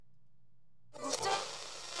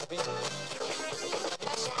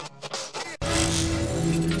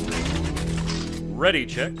Ready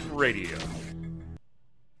Check Radio.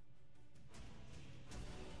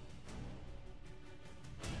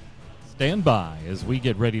 Stand by as we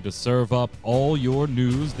get ready to serve up all your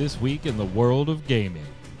news this week in the world of gaming.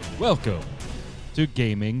 Welcome to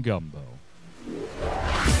Gaming Gumbo.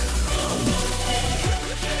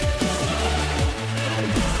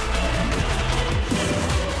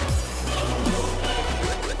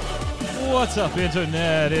 What's up,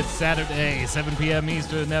 Internet? It's Saturday, 7 p.m.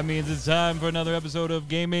 Eastern. That means it's time for another episode of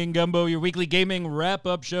Gaming Gumbo, your weekly gaming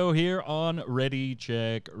wrap-up show here on Ready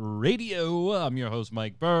Check Radio. I'm your host,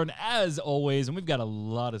 Mike Byrne, as always, and we've got a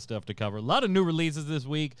lot of stuff to cover. A lot of new releases this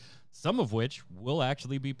week, some of which we'll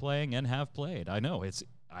actually be playing and have played. I know.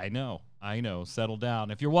 Settle down.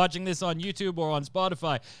 If you're watching this on YouTube or on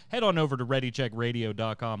Spotify, head on over to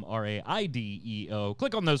ReadyCheckRadio.com, RAIDEO.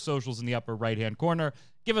 Click on those socials in the upper right-hand corner.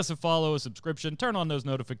 Give us a follow, a subscription, turn on those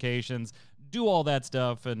notifications, do all that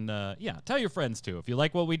stuff, and tell your friends too. If you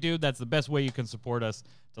like what we do, that's the best way you can support us,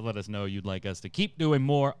 to let us know you'd like us to keep doing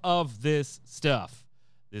more of this stuff,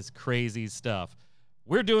 this crazy stuff.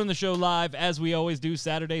 We're doing the show live, as we always do,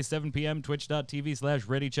 Saturday, 7 p.m.,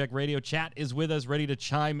 twitch.tv/ReadyCheckRadio. Chat is with us, ready to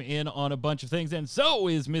chime in on a bunch of things, and so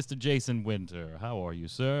is Mr. Jason Winter. How are you,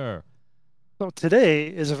 sir? So today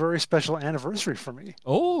is a very special anniversary for me.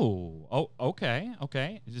 Oh, okay.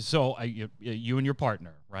 So you and your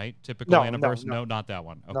partner, right? Typical anniversary? No, not that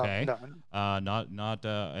one. Okay. No. Not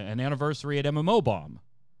an anniversary at MMO Bomb.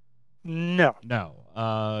 No.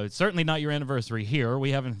 Certainly not your anniversary here.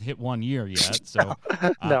 We haven't hit 1 year yet, so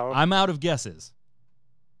No. I'm out of guesses.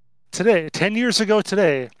 Today, 10 years ago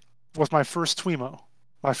today, was my first Twemo,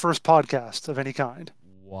 my first podcast of any kind.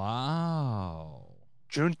 Wow.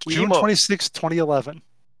 June 26, 2011.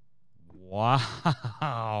 Wow.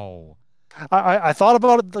 I thought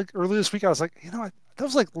about it like earlier this week. I was like, that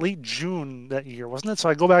was like late June that year, wasn't it? So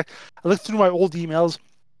I go back, I look through my old emails,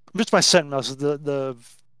 just my sent emails.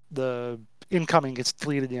 The incoming gets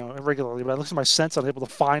deleted, regularly. But I looked at my sents, I was able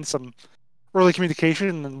to find some early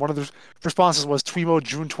communication, and one of the responses was Twemo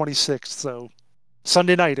June 26th. So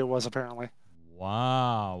Sunday night it was, apparently.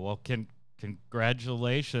 Wow. Well,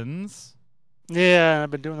 congratulations. Yeah,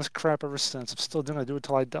 I've been doing this crap ever since. I'm still doing it. I do it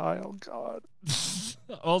till I die. Oh, God.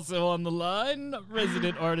 Also on the line,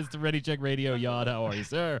 resident artist of Ready Check Radio, Yod. How are you,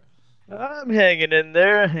 sir? I'm hanging in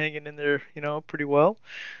there, pretty well.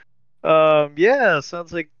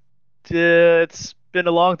 Sounds like it's been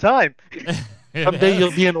a long time. Someday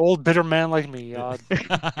you'll be an old bitter man like me, Yod.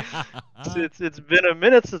 It's been a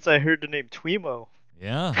minute since I heard the name Twemo.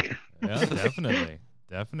 Yeah,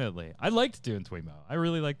 definitely. I liked doing Twemo. I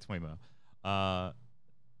really liked Twemo.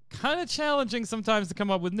 Kind of challenging sometimes to come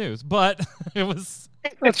up with news, but it was...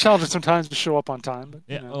 It's challenging sometimes to show up on time. But,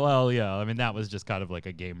 I mean, that was just kind of like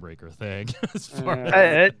a game breaker thing.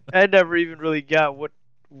 I never even really got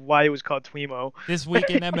why it was called Twemo. This week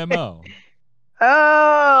in MMO.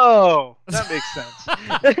 Oh, that makes sense.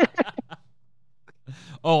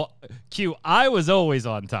 Oh, Q, I was always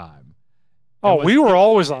on time. We were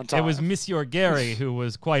always on time. It was Monsieur Gary who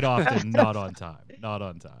was quite often not on time.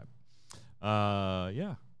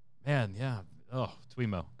 Yeah. Oh,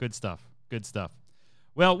 Twemo. Good stuff.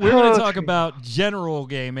 Well, we're going to talk about general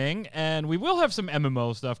gaming, and we will have some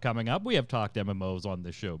MMO stuff coming up. We have talked MMOs on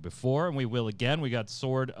the show before, and we will again. We got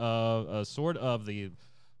Sword of Legends.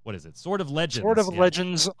 Sword of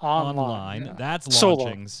Legends Online. Yeah. That's Solo.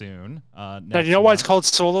 launching soon. Now, do you know why it's called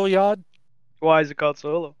Solo, Yod? Why is it called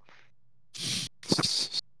Solo?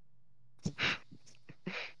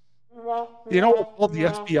 You know what called the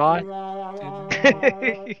FBI?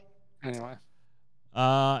 Anyway.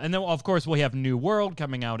 And then, of course, we have New World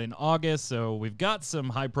coming out in August, so we've got some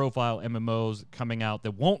high-profile MMOs coming out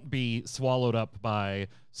that won't be swallowed up by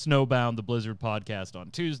Snowbound, the Blizzard podcast on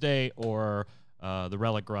Tuesday, or the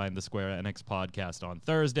Relic Grind, the Square Enix podcast on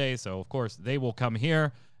Thursday. So, of course, they will come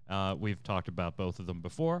here. We've talked about both of them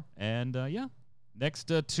before. And,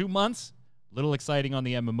 next 2 months, a little exciting on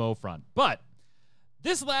the MMO front. But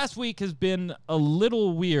this last week has been a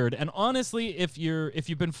little weird, and honestly, if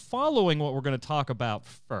you've been following what we're going to talk about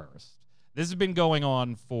first, this has been going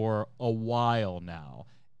on for a while now.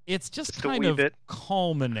 It's just kind of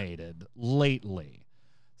culminated lately.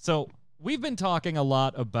 So we've been talking a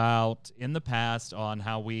lot about in the past on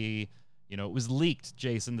how it was leaked,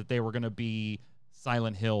 Jason, that they were going to be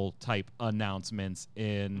Silent Hill type announcements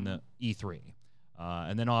in E3,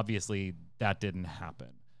 and then obviously that didn't happen.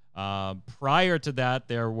 Prior to that,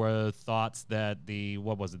 there were thoughts that the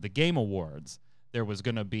Game Awards, there was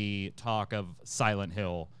going to be talk of Silent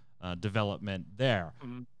Hill development there.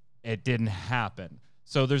 Mm-hmm. It didn't happen.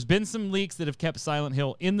 So there's been some leaks that have kept Silent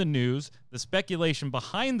Hill in the news. The speculation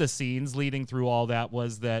behind the scenes leading through all that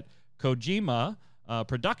was that Kojima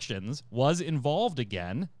Productions was involved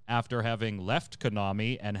again after having left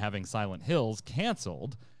Konami and having Silent Hills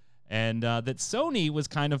canceled, and that Sony was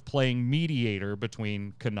kind of playing mediator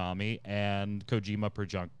between Konami and Kojima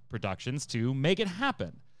Productions to make it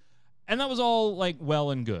happen. And that was all like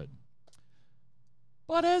well and good.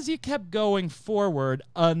 But as you kept going forward,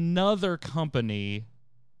 another company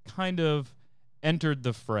kind of entered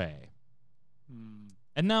the fray.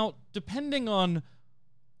 And now, depending on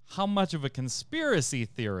how much of a conspiracy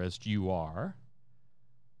theorist you are,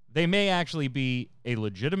 they may actually be a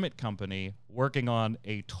legitimate company working on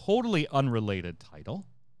a totally unrelated title,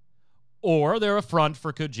 or they're a front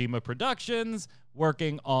for Kojima Productions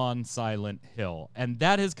working on Silent Hill. And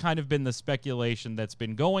that has kind of been the speculation that's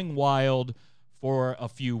been going wild for a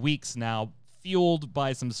few weeks now, fueled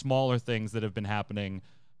by some smaller things that have been happening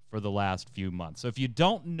for the last few months. So if you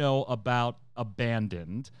don't know about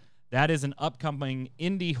Abandoned, that is an upcoming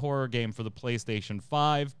indie horror game for the PlayStation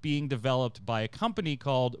 5 being developed by a company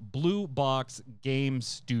called Blue Box Game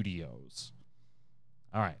Studios.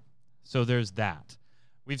 All right, so there's that.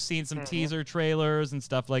 We've seen some teaser trailers and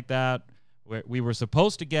stuff like that. We were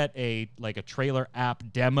supposed to get a trailer app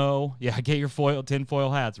demo. Yeah, get your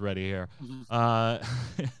tinfoil hats ready here.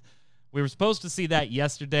 We were supposed to see that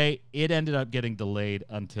yesterday. It ended up getting delayed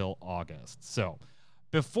until August. So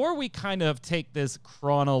before we kind of take this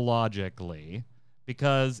chronologically,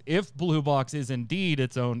 because if Blue Box is indeed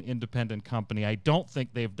its own independent company, I don't think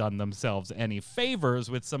they've done themselves any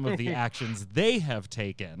favors with some of the actions they have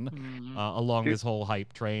taken along this whole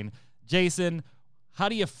hype train. Jason, how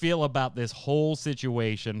do you feel about this whole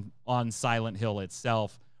situation on Silent Hill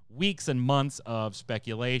itself? Weeks and months of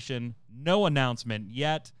speculation, no announcement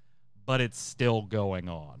yet, but it's still going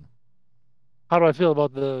on. How do I feel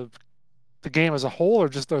about the game as a whole, or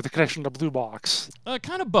just the connection to Blue Box?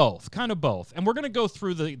 Kind of both. And we're going to go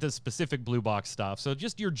through the specific Blue Box stuff, so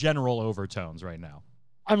just your general overtones right now.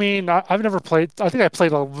 I mean, I've never played. I think I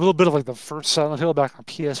played a little bit of like the first Silent Hill back on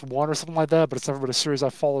PS1 or something like that, but it's never been a series I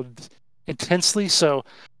followed intensely. So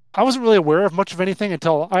I wasn't really aware of much of anything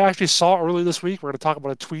until I actually saw earlier this week. We're going to talk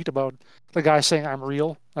about a tweet about the guy saying I'm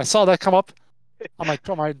real. I saw that come up on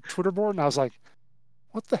my Twitter board, and I was like,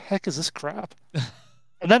 "What the heck is this crap?"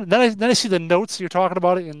 And then I see the notes you're talking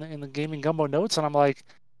about it in the Gaming Gumbo notes, and I'm like,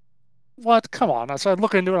 "What? Come on!" So I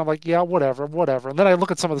look into it, and I'm like, "Yeah, whatever." And then I look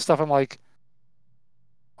at some of the stuff, I'm like,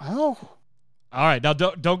 "Well." All right, now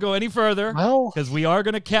don't go any further, Well, because we are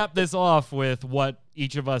going to cap this off with what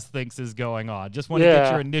each of us thinks is going on. Just want to get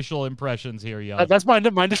your initial impressions here, Young. that's my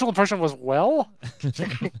initial impression was, well.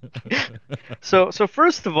 So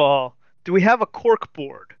first of all, do we have a cork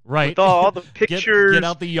board? Right. With all the pictures. Get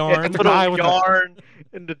out the yarn. And the yarn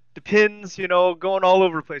and the pins, going all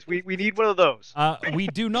over the place. We need one of those. We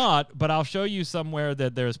do not, but I'll show you somewhere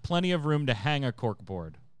that there's plenty of room to hang a cork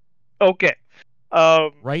board. Okay.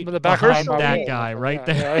 Right in the back behind of that wall. guy, right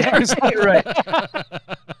Yeah, there. exactly right.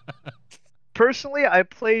 Personally, I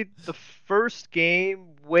played the first game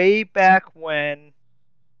way back when,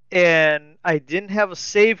 and I didn't have a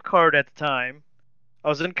save card at the time. I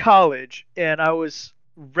was in college, and I was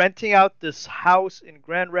renting out this house in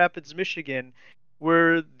Grand Rapids,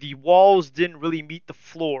 where the walls didn't really meet the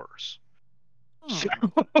floors. So,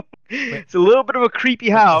 it's a little bit of a creepy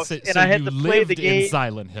house, and I had to play the game in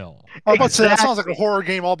Silent Hill. I was about to say, that sounds like a horror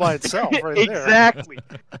game all by itself, right there. Exactly.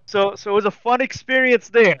 So it was a fun experience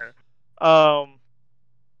there. I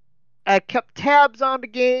kept tabs on the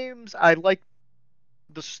games. I liked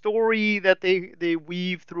the story that they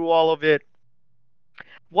weave through all of it.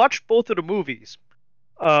 Watched both of the movies.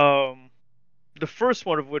 The first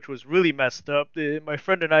one of which was really messed up. My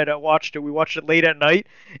friend and I that watched it, we watched it late at night,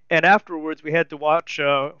 and afterwards we had to watch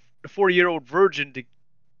the 40-year-old virgin to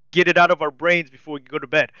get it out of our brains before we could go to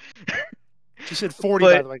bed. She said 40,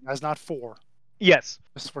 by the way, guys, not 4. Yes,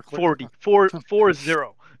 40. 40.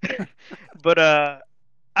 But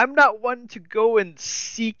I'm not one to go and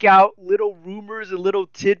seek out little rumors and little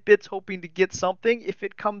tidbits hoping to get something. If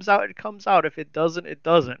it comes out, it comes out. If it doesn't, it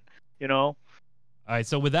doesn't. All right,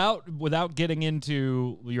 so without getting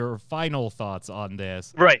into your final thoughts on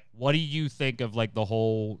this, right? What do you think of the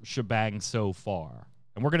whole shebang so far?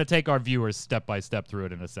 And we're going to take our viewers step by step through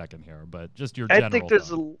it in a second here, but just your general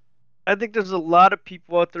thoughts. I think there's a lot of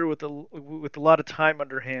people out there with a lot of time on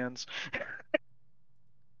their hands.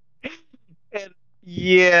 And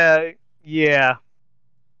yeah.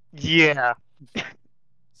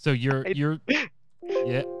 So you're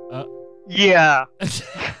yeah. Yeah.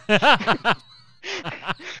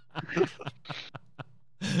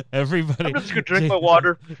 Everybody. I'm just gonna drink my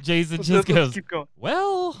water. Jason just Let's goes, keep going.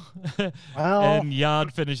 well, Well. and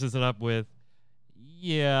Yad finishes it up with,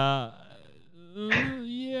 yeah,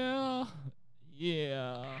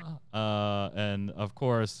 yeah. And of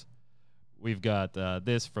course, we've got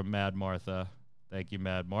this from Mad Martha. Thank you,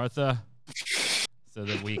 Mad Martha, so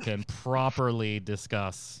that we can properly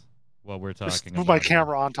discuss what we're talking Just about. move my here.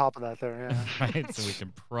 camera on top of that there. Yeah. Right, so we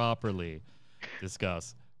can properly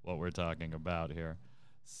discuss what we're talking about here.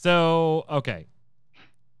 So, okay.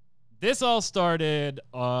 This all started,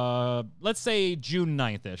 let's say June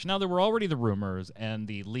 9th-ish. Now, there were already the rumors and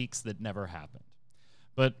the leaks that never happened.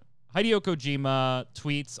 But Hideo Kojima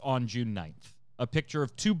tweets on June 9th a picture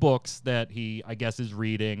of 2 books that he, I guess, is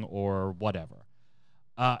reading or whatever.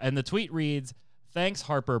 And the tweet reads, "Thanks,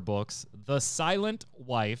 Harper Books. The Silent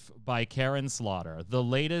Wife by Karen Slaughter, the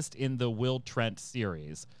latest in the Will Trent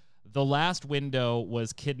series. The last window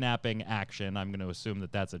was kidnapping action." I'm going to assume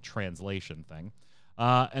that that's a translation thing.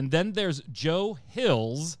 And then there's Joe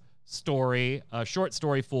Hill's story, short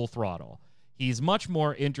story, Full Throttle. He's much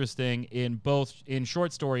more interesting in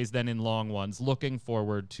short stories than in long ones. Looking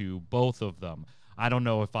forward to both of them. I don't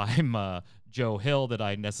know if I'm Joe Hill that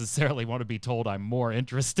I necessarily want to be told I'm more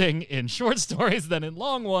interesting in short stories than in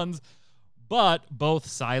long ones, but both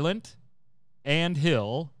Silent and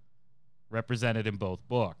Hill represented in both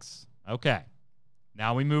books. Okay,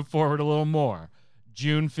 now we move forward a little more.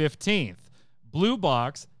 June 15th, Blue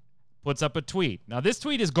Box puts up a tweet. Now, this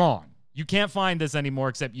tweet is gone. You can't find this anymore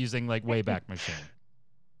except using, like, Wayback Machine.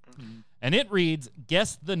 And it reads,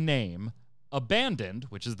 "Guess the name, Abandoned,"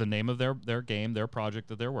 which is the name of their game, their project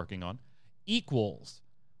that they're working on, equals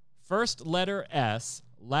first letter S,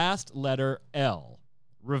 last letter L.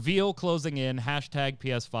 Reveal closing in, hashtag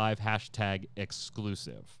PS5, hashtag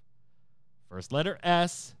exclusive. First letter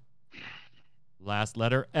S, last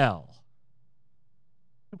letter L.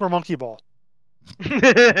 Super Monkey Ball.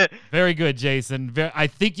 Very good, Jason. I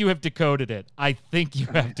think you have decoded it.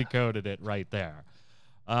 Right there.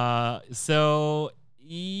 So,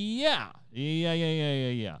 yeah.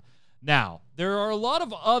 Now, there are a lot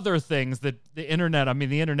of other things that the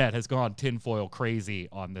internet has gone tinfoil crazy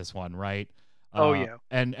on this one, right? Oh, yeah.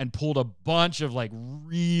 And pulled a bunch of, like,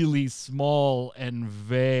 really small and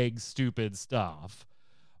vague, stupid stuff.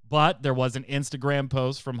 But there was an Instagram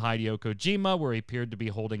post from Hideo Kojima where he appeared to be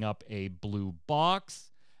holding up a blue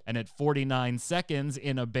box. And at 49 seconds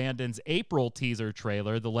in Abandoned's April teaser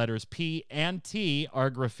trailer, the letters P and T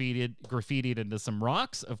are graffitied into some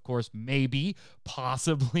rocks. Of course,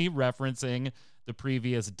 possibly referencing the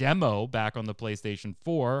previous demo back on the PlayStation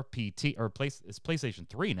 4 PT, or it's PlayStation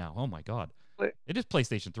 3 now. Oh my God. It is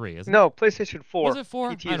PlayStation 3, isn't it? No, PlayStation 4. Was it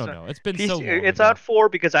 4? PT I don't know. It's been so long. It's ago. on 4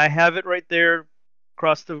 because I have it right there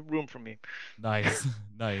across the room from me. Nice.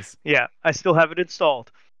 Nice. Yeah, I still have it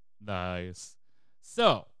installed. Nice.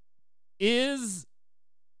 So, is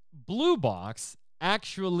Blue Box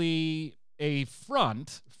actually a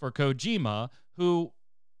front for Kojima, who,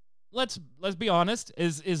 let's be honest,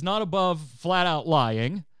 is not above flat out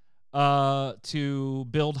lying to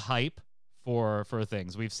build hype for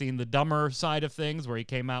things? We've seen the dumber side of things where he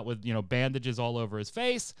came out with, bandages all over his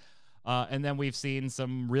face. And then we've seen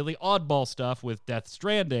some really oddball stuff with Death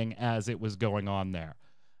Stranding as it was going on there.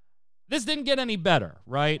 This didn't get any better,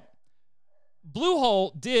 right?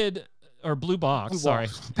 Blue Box.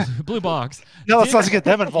 Blue Box. No, let's get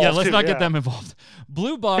them involved. Yeah, let's not get them involved.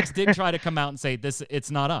 Blue Box did try to come out and say, it's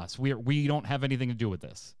not us. We don't have anything to do with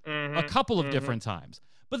this. Mm-hmm. A couple of different times.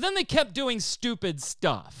 But then they kept doing stupid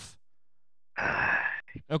stuff.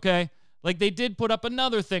 Okay? Like, they did put up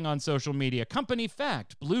another thing on social media. Company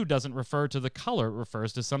fact, blue doesn't refer to the color, it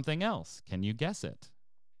refers to something else. Can you guess it?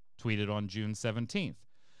 Tweeted on June 17th.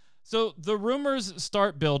 So the rumors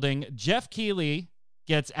start building. Jeff Keighley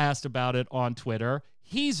gets asked about it on Twitter.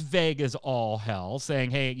 He's vague as all hell,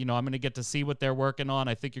 saying, hey, I'm going to get to see what they're working on.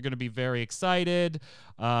 I think you're going to be very excited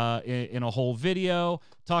in a whole video.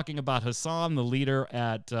 Talking about Hassan, the leader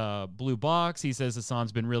at Blue Box. He says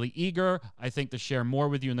Hassan's been really eager, I think, to share more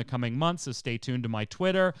with you in the coming months, so stay tuned to my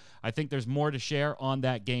Twitter. I think there's more to share on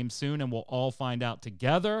that game soon, and we'll all find out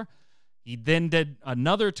together. He then did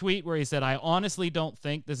another tweet where he said, I honestly don't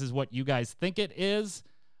think this is what you guys think it is.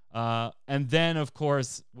 And then, of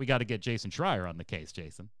course, we got to get Jason Schreier on the case,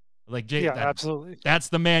 Jason. Absolutely. That's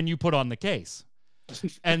the man you put on the case.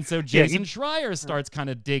 And so Jason Schreier starts kind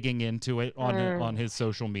of digging into it on his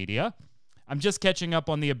social media. I'm just catching up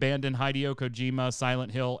on the abandoned Hideo Kojima,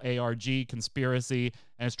 Silent Hill, ARG conspiracy,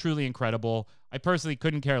 and it's truly incredible. I personally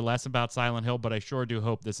couldn't care less about Silent Hill, but I sure do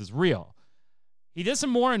hope this is real. He did some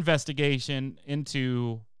more investigation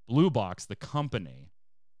into Blue Box, the company.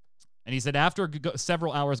 And he said, after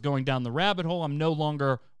several hours going down the rabbit hole, I'm no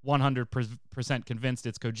longer 100% convinced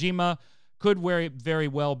it's Kojima. Could very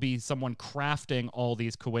well be someone crafting all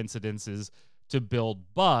these coincidences to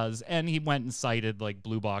build buzz. And he went and cited like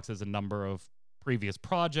Blue Box as a number of previous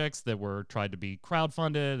projects that were tried to be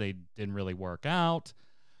crowdfunded. They didn't really work out.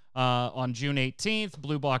 On June 18th,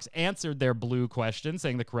 Blue Box answered their blue question,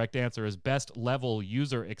 saying the correct answer is best level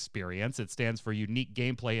user experience. It stands for unique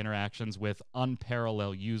gameplay interactions with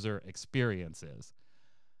unparalleled user experiences.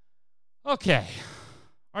 Okay.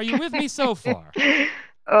 Are you with me so far?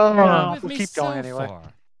 No, with we'll me keep so going anyway. far?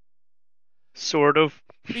 Sort of.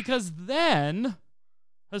 Because then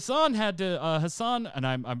Hassan had to, and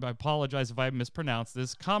I apologize if I mispronounced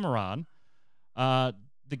this, Kamaran,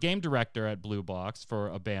 the game director at Blue Box for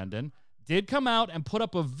Abandon, did come out and put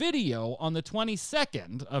up a video on the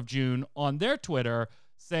 22nd of June on their Twitter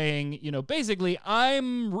saying, basically,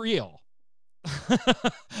 I'm real.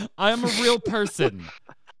 I'm a real person.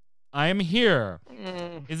 I am here.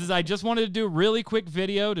 I just wanted to do a really quick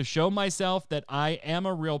video to show myself that I am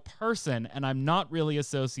a real person and I'm not really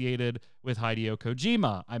associated with Hideo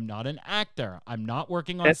Kojima. I'm not an actor. I'm not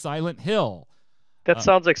working on Silent Hill. That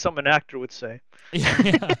sounds like something an actor would say.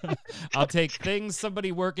 Yeah. I'll take things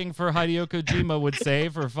somebody working for Hideo Kojima would say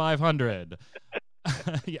for 500.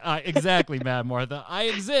 Yeah, exactly, Mad Martha. I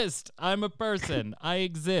exist. I'm a person. I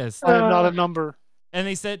exist. I am not a number. And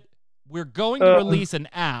they said, we're going to release an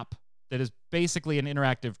app that is basically an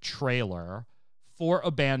interactive trailer for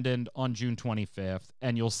Abandoned on June 25th.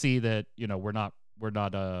 And you'll see that, we don't have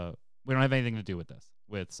anything to do with this,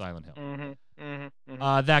 with Silent Hill.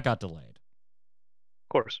 That got delayed. Of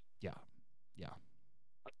course. Yeah.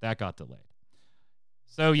 That got delayed.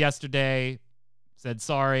 So yesterday said,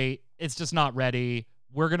 sorry, it's just not ready.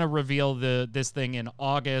 We're going to reveal this thing in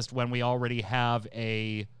August when we already have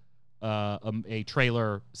a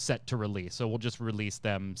trailer set to release. So we'll just release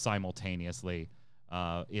them simultaneously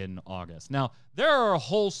in August. Now, there are a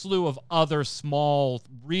whole slew of other small,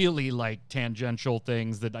 really like tangential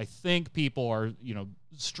things that I think people are,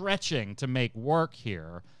 stretching to make work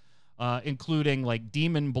here, including like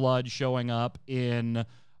Demon Blood showing up in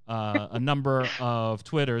a number of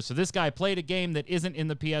Twitters. So this guy played a game that isn't in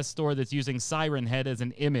the PS Store that's using Siren Head as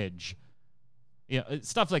an image.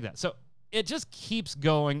 Stuff like that. So it just keeps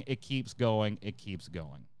going. It keeps going. It keeps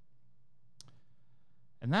going.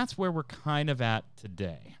 And that's where we're kind of at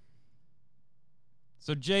today.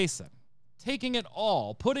 So Jason, taking it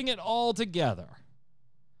all, putting it all together,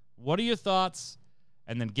 what are your thoughts?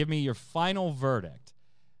 And then give me your final verdict.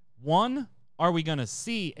 1, are we going to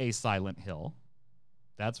see a Silent Hill?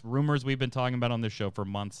 That's rumors we've been talking about on this show for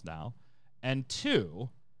months now. And 2,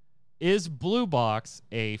 is Blue Box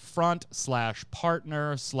a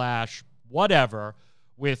front/partner/whatever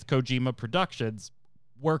with Kojima Productions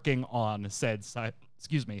working on said Silent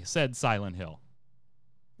Hill?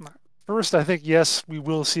 First, I think, yes, we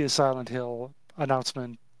will see a Silent Hill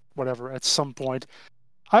announcement, whatever, at some point.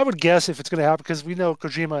 I would guess if it's going to happen, because we know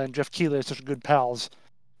Kojima and Jeff Keighley are such good pals,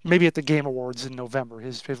 maybe at the Game Awards in November,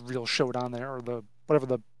 his real showdown there, or is that what do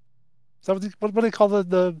they call is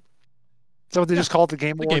that what they just call it, the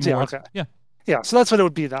Game Awards? Game Awards. Okay. Yeah. So that's what it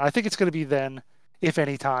would be then. I think it's going to be then, if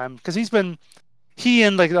any time, because he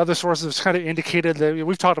and like the other sources kind of indicated that,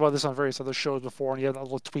 we've talked about this on various other shows before, and he had a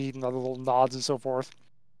little tweet and other little nods and so forth.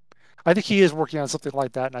 I think he is working on something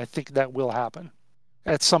like that, and I think that will happen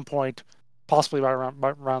at some point, possibly by around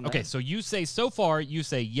Okay, then. so you say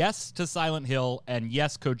yes to Silent Hill and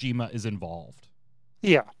yes, Kojima is involved.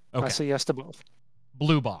 Yeah, okay. I say yes to both.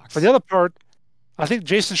 Blue Box. For the other part, I think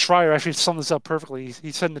Jason Schreier actually summed this up perfectly.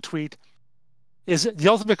 He said in the tweet, is the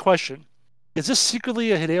ultimate question, is this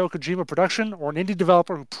secretly a Hideo Kojima production or an indie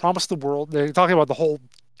developer who promised the world, they're talking about the whole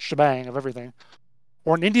shebang of everything,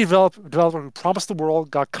 or an indie developer who promised the world,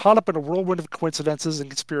 got caught up in a whirlwind of coincidences and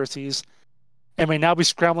conspiracies, and may now be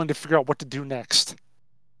scrambling to figure out what to do next?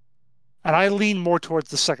 And I lean more towards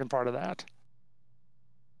the second part of that.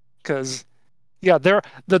 Because, yeah,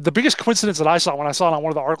 the biggest coincidence that I saw when I saw it on one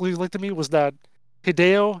of the articles you linked to me was that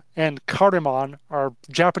Hideo and Karaman are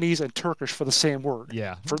Japanese and Turkish for the same word.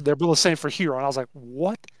 Yeah. They're both the same for hero. And I was like,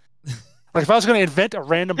 what? Like, if I was going to invent a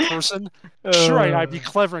random person, sure, I'd be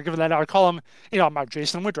clever and give them that. I'd call him, I'm not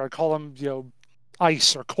Jason Winter. I'd call him,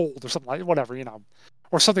 Ice or Cold or something like whatever,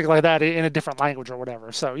 or something like that in a different language or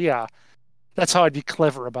whatever. So, yeah, that's how I'd be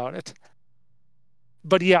clever about it.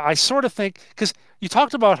 But, yeah, I sort of think, because you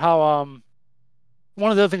talked about how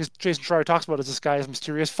one of the other things Jason Schreier talks about is this guy has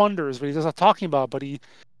mysterious funders, but he's not talking about, but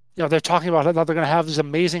they're talking about how they're going to have these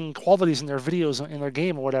amazing qualities in their videos, in their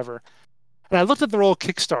game or whatever. And I looked at their old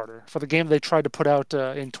Kickstarter for the game they tried to put out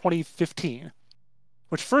in 2015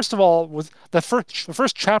 which first of all was the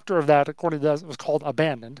first chapter of that, according to that, was called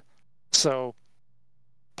Abandoned. So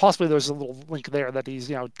possibly there's a little link there that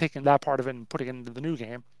he's taking that part of it and putting it into the new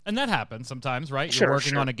game. And that happens sometimes, right? Sure, You're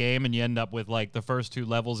working sure. on a game and you end up with like the first 2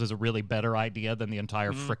 levels is a really better idea than the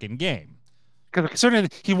entire frickin' game. Because considering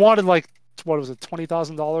he wanted like what was it,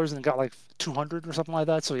 $20,000 and got like 200 or something like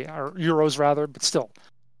that. So yeah, or euros rather, but still.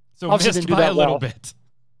 So Obviously missed didn't do by that a little well. bit.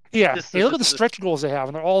 Yeah. This- Hey, look at the this- stretch goals they have,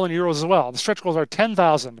 and they're all in euros as well. The stretch goals are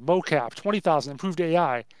 10,000 mocap, 20,000 improved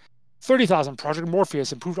AI, 30,000 Project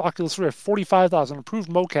Morpheus, improved Oculus Rift, 45,000 improved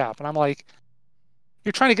mocap, and I'm like,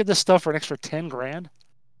 you're trying to get this stuff for an extra 10 grand?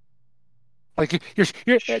 Like you're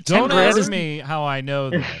 10 Don't grand ask is me how I know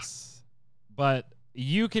this, but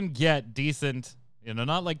you can get decent,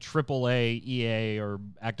 not like AAA, EA, or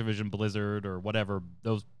Activision Blizzard, or whatever,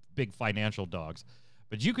 those big financial dogs,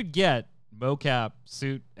 but you could get mocap,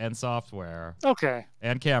 suit, and software okay.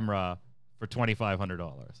 and camera for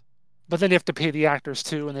 $2,500. But then you have to pay the actors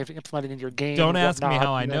too, and they have to implement it in your game. Don't and ask me whatnot,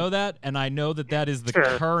 how I and know that, and I know that is the Sure.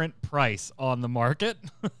 current price on the market.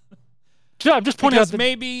 Yeah, I'm just pointing out Because that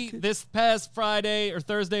maybe this past Friday or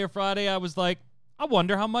Thursday or Friday, I was like, I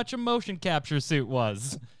wonder how much a motion capture suit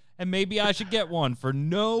was. And maybe I should get one for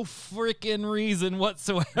no freaking reason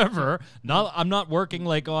whatsoever. I'm not working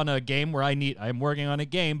like on a game where I'm working on a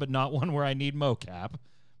game, but not one where I need mocap.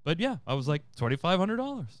 But yeah, I was like,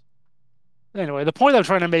 $2,500. Anyway, the point I'm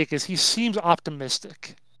trying to make is he seems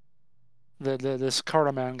optimistic, this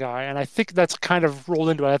Carterman guy, and I think that's kind of rolled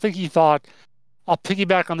into it. I think he thought, I'll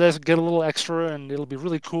piggyback on this, get a little extra, and it'll be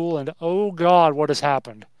really cool, and oh god, what has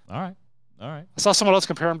happened? All right. I saw someone else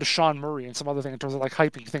compare him to Sean Murray and some other thing in terms of like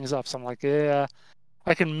hyping things up, so I'm like, yeah,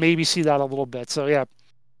 I can maybe see that a little bit. So yeah,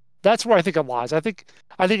 that's where I think it lies. I think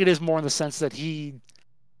it is more in the sense that he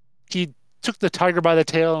took the tiger by the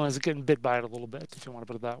tail and is getting bit by it a little bit, if you want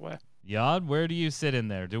to put it that way. Yad, where do you sit in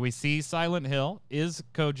there? Do we see Silent Hill? Is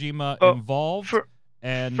Kojima involved?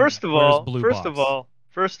 And First of where's all, Blue first Box?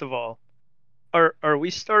 of all, are we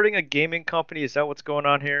starting a gaming company? Is that what's going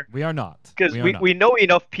on here? We are not. Because We are not. we know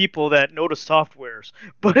enough people that know the softwares,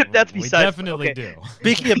 but that's We besides. definitely okay. do.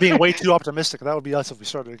 Speaking of being way too optimistic, that would be us if we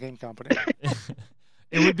started a game company.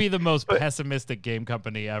 It would be the most pessimistic game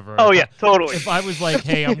company ever. Oh yeah, totally. If I was like,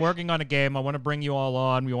 hey, I'm working on a game, I want to bring you all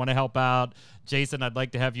on, we want to help out. Jason, I'd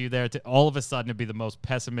like to have you there. All of a sudden, it'd be the most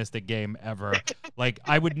pessimistic game ever. Like,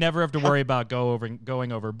 I would never have to worry about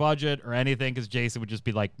going over budget or anything because Jason would just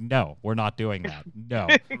be like, no, we're not doing that. No,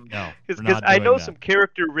 we're Because not I doing know that. some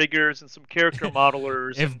character riggers and some character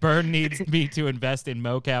modelers. If Byrne needs me to invest in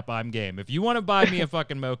mocap, I'm game. If you want to buy me a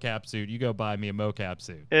fucking mocap suit, you go buy me a mocap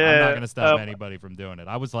suit. I'm not going to stop anybody from doing it.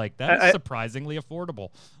 I was like, that is surprisingly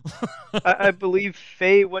affordable. I believe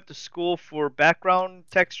Faye went to school for background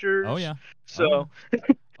textures. Oh, yeah. So.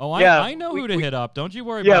 Oh, Yeah, I know who to hit up. Don't you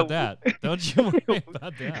worry yeah, about that. Don't you worry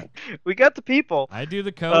about that. We got the people. I do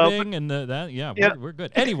the coding and that. Yeah, Yeah. we're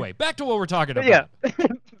good. Anyway, back to what we're talking But about. yeah,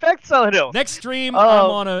 back to Silent Hill. Next stream,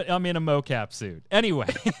 I'm in a mocap suit. Anyway,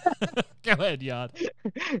 go ahead, Yad.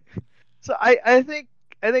 So I think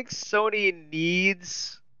Sony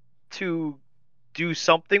needs to do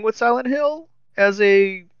something with Silent Hill as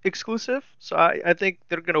a exclusive. So I think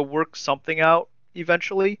they're gonna work something out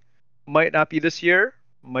eventually. Might not be this year,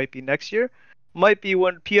 might be next year, might be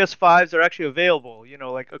when PS5s are actually available.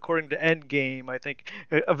 Like according to Endgame, I think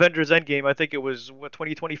Avengers Endgame, I think it was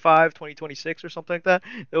 2025, 2026 or something like that.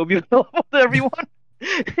 It will be available to everyone.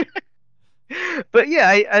 But yeah,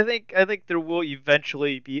 I think there will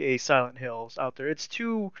eventually be a Silent Hills out there. It's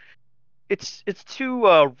too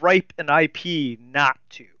ripe an IP not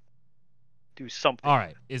to do something. All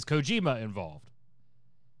right, is Kojima involved?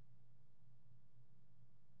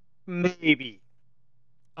 Maybe.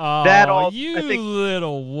 Oh, That all- you I think-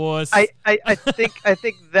 little wuss. I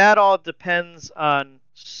think that all depends on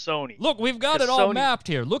Sony. Look, we've got it Because all Sony- mapped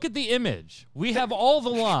here. Look at the image. We have all the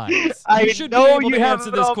lines. I You should be know able you to have answer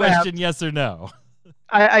it this all question, mapped. yes or no.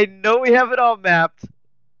 I know we have it all mapped,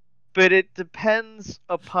 but it depends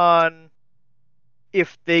upon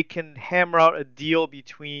if they can hammer out a deal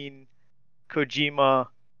between Kojima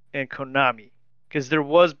and Konami, because there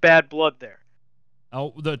was bad blood there.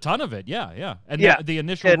 Oh, the ton of it, yeah. And Yeah, the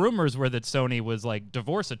initial and- rumors were that Sony was like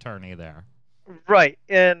divorce attorney there. Right,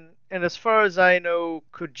 and as far as I know,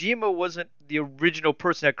 Kojima wasn't the original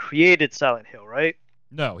person that created Silent Hill, right?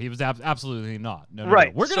 No, he was absolutely not. No, no.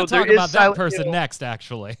 Right, We're going so to talk there is about that Silent person Hill. next,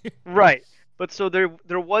 actually. Right, but so there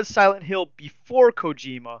was Silent Hill before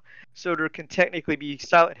Kojima, so there can technically be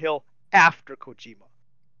Silent Hill after Kojima.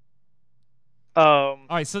 All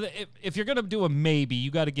right, so if you're going to do a maybe, you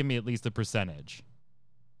got to give me at least a percentage.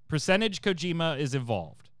 Percentage Kojima is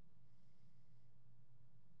involved.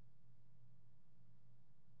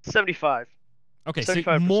 75. Okay, so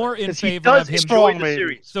 75%. more in 'Cause he favor does of him. enjoy Strong the maybe.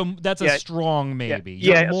 series. So that's a Yeah. strong maybe.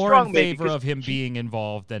 Yeah, You're a more strong in maybe, favor 'cause of him being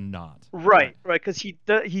involved than not. Right. Because he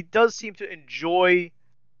does seem to enjoy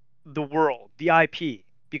the world, the IP,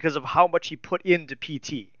 because of how much he put into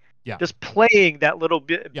PT. Yeah. Just playing that little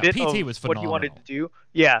bit PT of was what he wanted to phenomenal. do.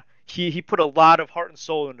 Yeah, he put a lot of heart and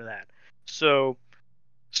soul into that. So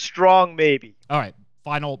strong maybe. All right,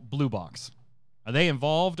 final blue box. Are they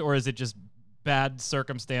involved, or is it just bad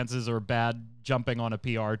circumstances or bad jumping on a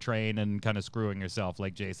PR train and kind of screwing yourself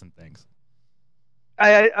like Jason thinks?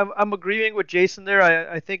 I'm agreeing with Jason there.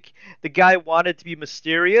 I think the guy wanted to be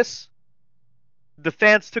mysterious. The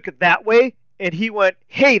fans took it that way, and he went,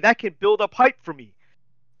 "Hey, that can build up hype for me,"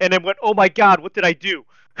 and then went, "Oh my God, what did I do?"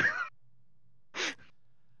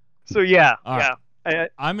 So yeah, All right. yeah.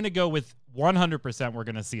 I'm going to go with 100% we're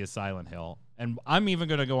going to see a Silent Hill. And I'm even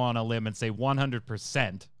going to go on a limb and say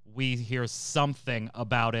 100% we hear something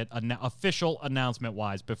about it, official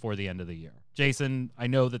announcement-wise, before the end of the year. Jason, I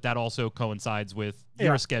know that also coincides with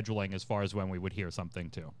your scheduling as far as when we would hear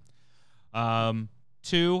something, too.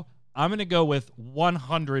 2, I'm going to go with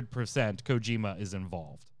 100% Kojima is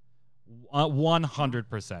involved.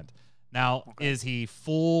 100%. Now, is he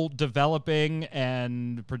full developing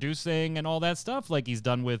and producing and all that stuff like he's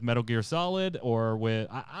done with Metal Gear Solid or with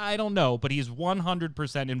I don't know, but he's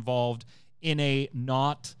 100% involved in a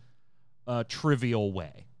not trivial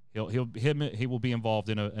way. He will be involved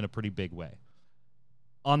in a pretty big way.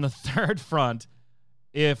 On the third front,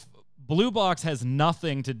 if Blue Box has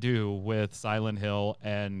nothing to do with Silent Hill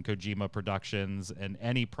and Kojima Productions and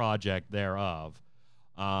any project thereof,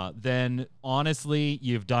 then honestly,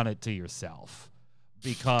 you've done it to yourself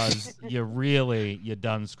because you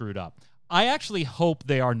done screwed up. I actually hope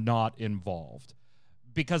they are not involved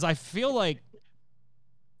because I feel like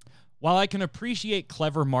while I can appreciate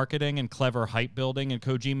clever marketing and clever hype building, and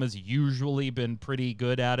Kojima's usually been pretty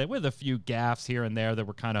good at it with a few gaffes here and there that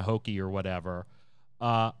were kind of hokey or whatever,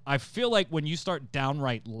 I feel like when you start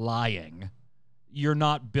downright lying, you're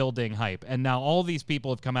not building hype. And now all these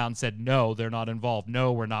people have come out and said, no, they're not involved.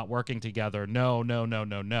 No, we're not working together.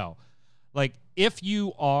 No. Like, if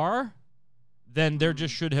you are, then there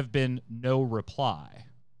just should have been no reply.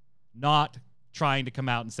 Not trying to come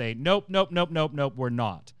out and say, nope, we're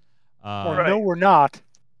not. No, we're not.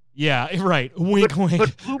 Yeah, right. Wink, wink,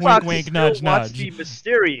 but Blue wink, Box wink, still nudge, wants nudge. to be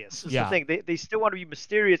mysterious. Is the thing. They still want to be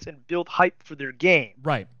mysterious and build hype for their game.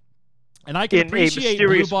 Right. And I can in appreciate a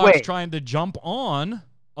Blue Box way. trying to jump on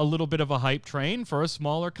a little bit of a hype train for a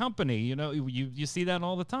smaller company. You know, you see that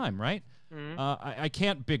all the time, right? Mm-hmm. I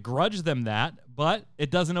can't begrudge them that, but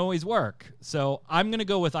it doesn't always work. So I'm going to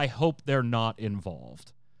go with I hope they're not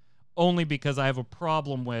involved. Only because I have a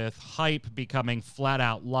problem with hype becoming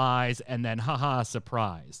flat-out lies and then, haha,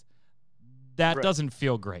 surprise. That doesn't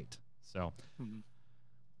feel great. So...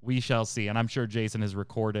 we shall see, and I'm sure Jason has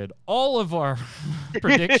recorded all of our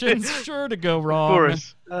predictions, sure to go wrong, Of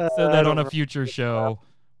course. so that on a future show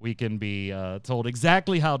we can be told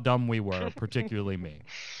exactly how dumb we were, particularly me.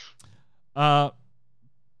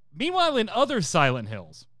 Meanwhile, in other Silent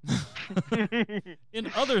Hills,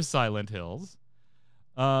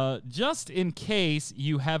 just in case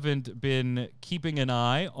you haven't been keeping an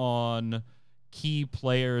eye on key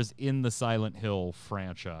players in the Silent Hill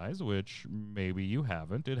franchise, which maybe you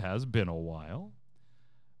haven't. It has been a while.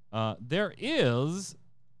 There is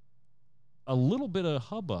a little bit of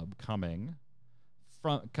hubbub coming out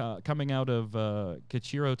of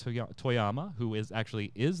Kichiro Toyama, who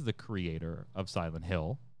is the creator of Silent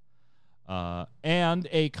Hill, and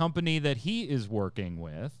a company that he is working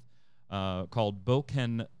with called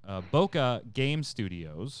Boca Game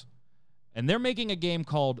Studios, and they're making a game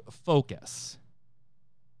called Focus.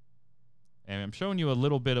 And I'm showing you a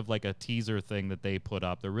little bit of like a teaser thing that they put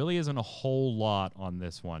up. There really isn't a whole lot on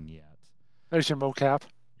this one yet. There's your mocap.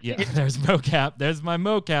 Yeah, there's mocap. There's my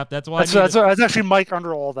mocap. That's why that's actually Mike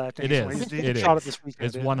under all that. It is. He shot it this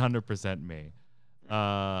weekend. It's 100% me.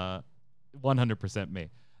 100% me.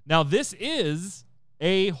 Now, this is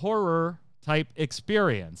a horror type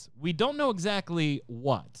experience. We don't know exactly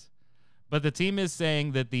what, but the team is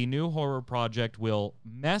saying that the new horror project will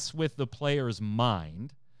mess with the player's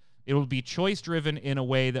mind. It will be choice-driven in a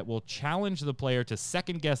way that will challenge the player to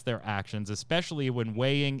second-guess their actions, especially when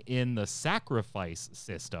weighing in the sacrifice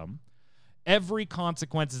system. Every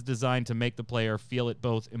consequence is designed to make the player feel it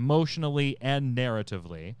both emotionally and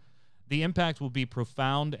narratively. The impact will be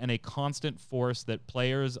profound and a constant force that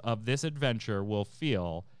players of this adventure will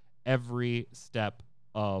feel every step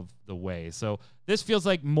of the way. So this feels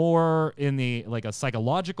like more in the like a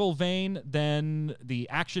psychological vein than the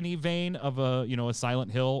action-y vein of a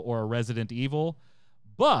Silent Hill or a Resident Evil,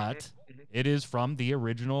 but it is from the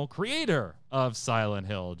original creator of Silent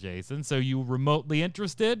Hill, Jason. So you remotely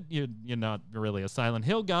interested? You're not really a Silent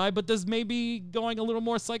Hill guy, but does maybe going a little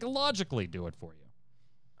more psychologically do it for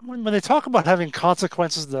you? When they talk about having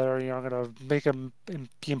consequences that are going to make them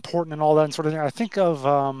be important and all that sort of thing, I think of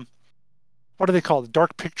what do they call it?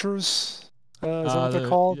 Dark Pictures. Is that what they're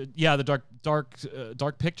called? Yeah, the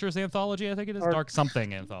Dark Pictures anthology. I think it is Dark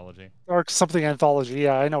something anthology. Dark something anthology.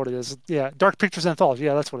 Yeah, I know what it is. Yeah, Dark Pictures anthology.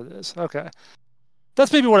 Yeah, that's what it is. Okay,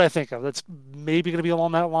 that's maybe what I think of. That's maybe going to be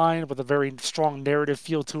along that line with a very strong narrative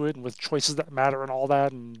feel to it, and with choices that matter and all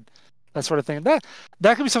that, and that sort of thing. That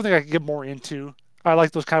could be something I could get more into. I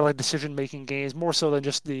like those kind of like decision-making games more so than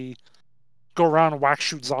just the go around and whack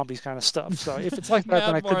shoot zombies kind of stuff. So if it's like that,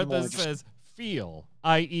 then I could be more Martha says feel,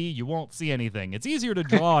 i.e., you won't see anything. It's easier to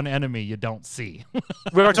draw an enemy you don't see.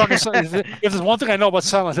 We are talking. If there's one thing I know about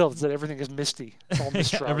Silent Hill, it's that everything is misty. It's all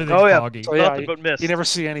mist shrouded. Everything's foggy. So yeah, Nothing but mist. You never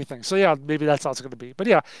see anything. So yeah, maybe that's how it's going to be. But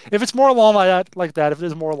yeah, if it's more along like that, if it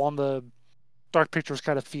is more along the Dark Pictures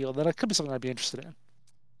kind of feel, then it could be something I'd be interested in.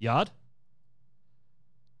 Yad?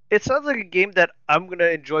 It sounds like a game that I'm gonna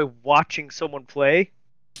enjoy watching someone play,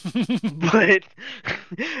 but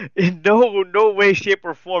in no way, shape,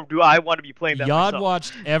 or form do I want to be playing that Yad myself.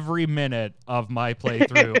 watched every minute of my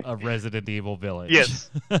playthrough of Resident Evil Village.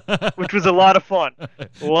 Yes, which was a lot of fun.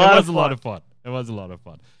 It was a lot of fun.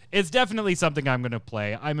 It's definitely something I'm going to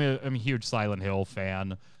play. I'm a huge Silent Hill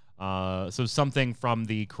fan. So something from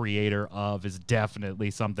the creator of is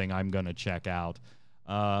definitely something I'm going to check out.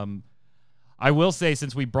 I will say,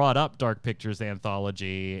 since we brought up Dark Pictures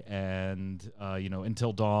Anthology and,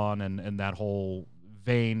 Until Dawn and that whole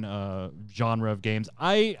vein genre of games,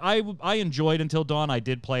 I enjoyed Until Dawn. I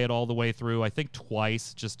did play it all the way through, I think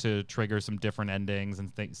twice, just to trigger some different endings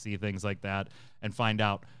and see things like that and find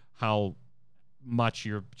out how much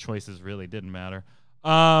your choices really didn't matter.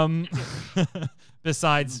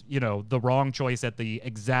 Besides, the wrong choice at the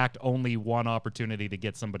exact only one opportunity to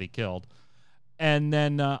get somebody killed. And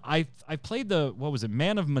then I played what was it?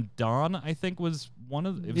 Man of Medan, I think was one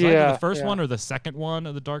of it was either the first one or the second one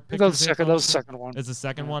of the Dark Pictures. That was the second one. It's the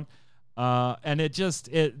second one. And I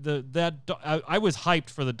was hyped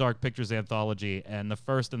for the Dark Pictures anthology, and the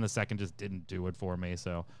first and the second just didn't do it for me.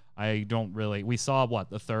 So I don't really. We saw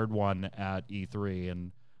the third one at E3,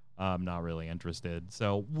 and I'm not really interested.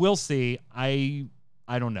 So we'll see. I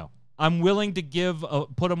don't know. I'm willing to give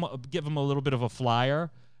them a little bit of a flyer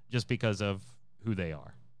just because of who they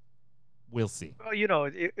are. We'll see. Well,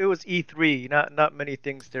 it was E3. Not many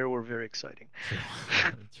things there were very exciting.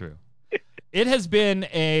 True. It has been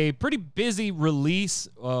a pretty busy release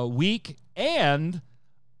week and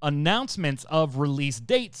announcements of release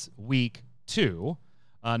dates week too.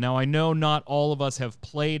 Now, I know not all of us have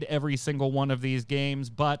played every single one of these games,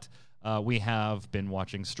 but we have been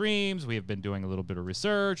watching streams. We have been doing a little bit of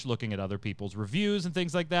research, looking at other people's reviews and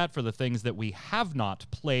things like that for the things that we have not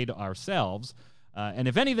played ourselves. And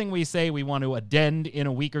if anything we say we want to addend in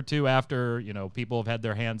a week or two after, people have had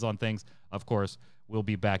their hands on things, of course, we'll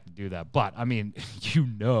be back to do that. But, I mean,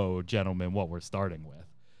 gentlemen, what we're starting with.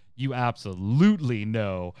 You absolutely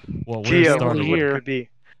know what we're starting with.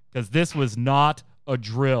 Because this was not a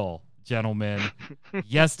drill, gentlemen.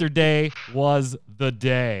 Yesterday was the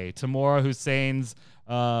day. Tamora Hussein's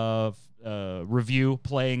review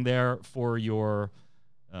playing there for your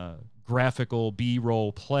graphical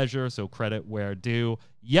B-roll pleasure, so credit where due.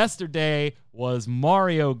 Yesterday was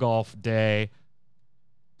Mario Golf Day.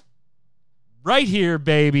 Right here,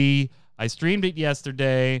 baby. I streamed it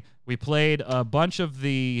yesterday. We played a bunch of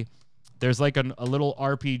there's like a little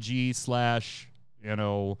RPG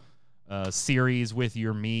 / series with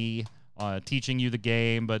your me, teaching you the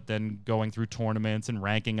game, but then going through tournaments and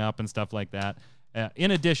ranking up and stuff like that.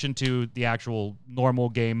 In addition to the actual normal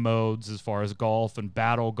game modes as far as golf and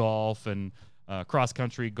battle golf and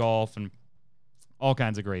cross-country golf and all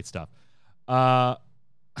kinds of great stuff.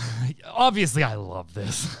 Obviously, I love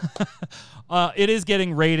this. It is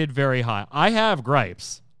getting rated very high. I have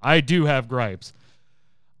gripes. I do have gripes.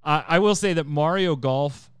 I will say that Mario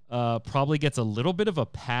Golf probably gets a little bit of a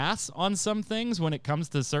pass on some things when it comes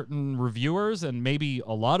to certain reviewers and maybe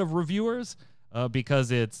a lot of reviewers.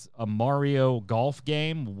 Because it's a Mario golf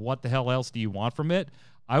game. What the hell else do you want from it?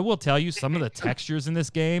 I will tell you, some of the textures in this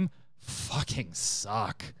game fucking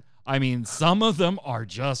suck. I mean, some of them are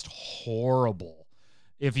just horrible.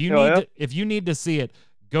 If you need to see it,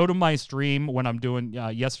 go to my stream when I'm doing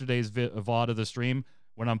yesterday's VOD of the stream,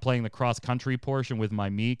 when I'm playing the cross-country portion with my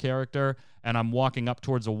me character, and I'm walking up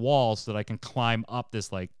towards a wall so that I can climb up this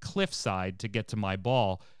cliffside to get to my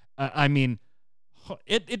ball. I mean...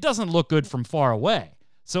 It doesn't look good from far away.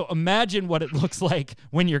 So imagine what it looks like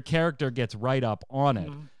when your character gets right up on it.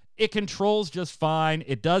 Mhm. It controls just fine.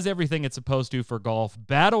 It does everything it's supposed to for golf.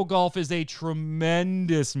 Battle golf is a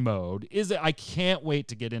tremendous mode. I can't wait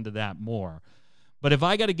to get into that more. But if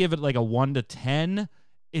I got to give it like a 1 to 10,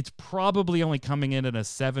 it's probably only coming in at a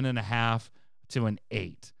 7.5 to an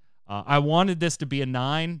 8. I wanted this to be a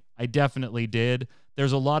 9. I definitely did.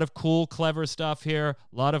 There's a lot of cool, clever stuff here.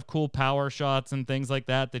 A lot of cool power shots and things like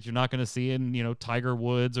that that you're not going to see in, Tiger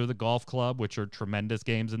Woods or the Golf Club, which are tremendous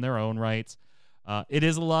games in their own rights. It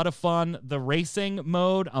is a lot of fun. The racing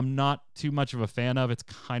mode, I'm not too much of a fan of. It's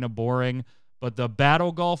kind of boring. But the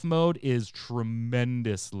battle golf mode is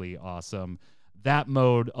tremendously awesome. That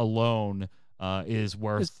mode alone is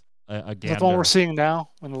worth a gander. Is that the one we're seeing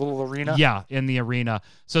now in the little arena? Yeah, in the arena.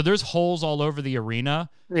 So there's holes all over the arena.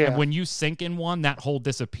 Yeah. And when you sink in one, that hole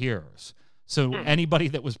disappears. So anybody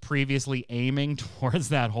that was previously aiming towards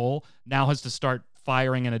that hole now has to start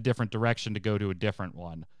firing in a different direction to go to a different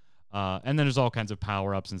one. And then there's all kinds of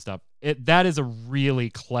power-ups and stuff. That is a really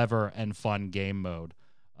clever and fun game mode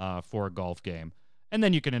for a golf game. And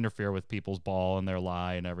then you can interfere with people's ball and their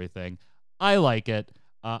lie and everything. I like it.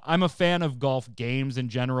 I'm a fan of golf games in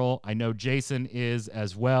general. I know Jason is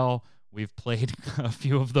as well. We've played a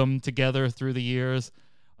few of them together through the years.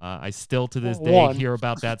 I still to this day hear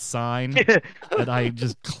about that sign that I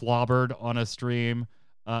just clobbered on a stream.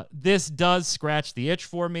 This does scratch the itch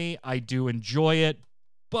for me. I do enjoy it,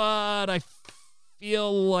 but I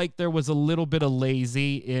feel like there was a little bit of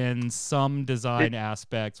lazy in some design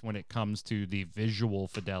aspects when it comes to the visual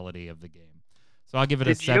fidelity of the game. So I'll give it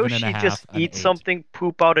a 7.5. Did Yoshi just eat 8. something,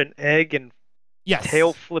 poop out an egg, and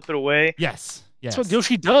tail flip it away? Yes. That's what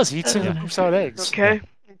Yoshi does. He eats and poops out eggs. Okay.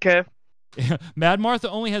 Mad Martha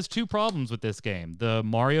only has 2 problems with this game, the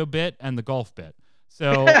Mario bit and the golf bit.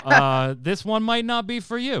 So this one might not be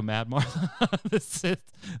for you, Mad Martha.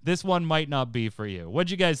 This one might not be for you.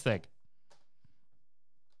 What'd you guys think?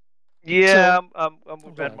 Yeah, I'm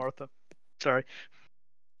with Mad Martha. Sorry.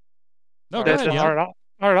 No, go ahead.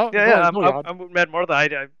 All right. I'm with Mad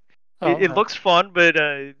Martha. It looks fun, but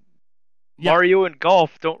Mario and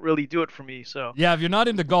golf don't really do it for me. So yeah, if you're not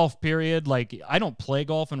into golf, period. Like I don't play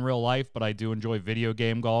golf in real life, but I do enjoy video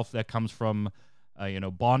game golf. That comes from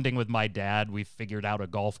bonding with my dad. We figured out a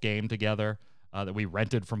golf game together that we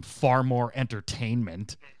rented from Far More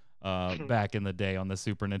Entertainment back in the day on the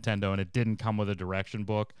Super Nintendo, and it didn't come with a direction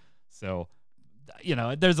book. So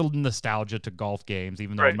there's a nostalgia to golf games,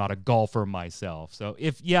 even though I'm not a golfer myself. So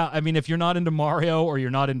if you're not into Mario or you're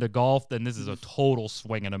not into golf, then this is a total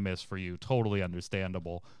swing and a miss for you. Totally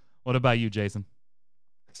understandable. What about you, Jason?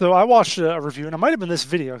 So I watched a review, and it might have been this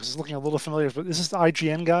video because it's looking a little familiar, but is this the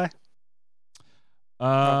IGN guy?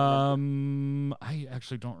 I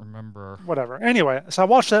actually don't remember. Whatever. Anyway, so I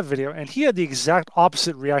watched that video, and he had the exact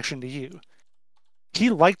opposite reaction to you. He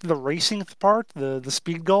liked the racing part, the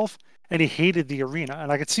speed golf, and he hated the arena.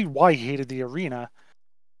 And I could see why he hated the arena,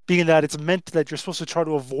 being that it's meant that you're supposed to try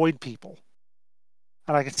to avoid people.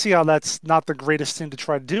 And I can see how that's not the greatest thing to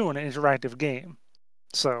try to do in an interactive game.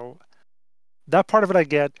 So that part of it I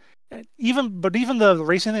get. Even the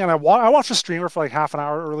racing thing, and I watched a streamer for like half an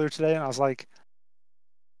hour earlier today, and I was like,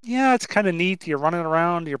 yeah, it's kind of neat. You're running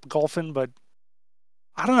around, you're golfing, but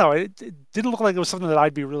I don't know. It didn't look like it was something that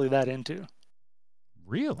I'd be really that into.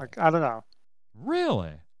 Really? Like, I don't know.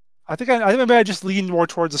 Really? I think maybe I just lean more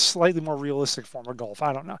towards a slightly more realistic form of golf.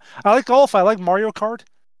 I don't know. I like golf. I like Mario Kart.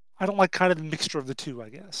 I don't like kind of the mixture of the two, I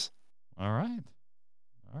guess. All right.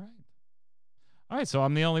 So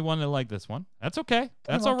I'm the only one that liked this one. That's okay.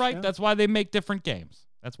 That's all right. Yeah. That's why they make different games.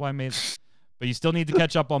 That's why I made it. But you still need to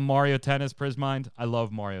catch up on Mario Tennis, Prismind. I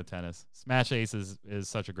love Mario Tennis. Smash Ace is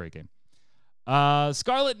such a great game.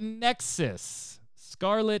 Scarlet Nexus.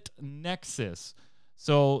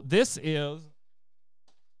 So this is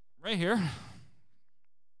right here.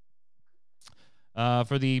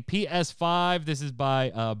 For the PS5, this is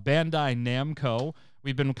by Bandai Namco.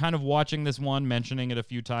 We've been kind of watching this one, mentioning it a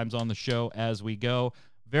few times on the show as we go.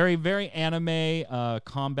 Very, very anime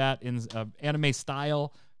combat, in anime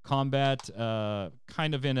style combat,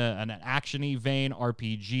 kind of in an action-y vein.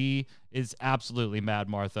 RPG is absolutely Mad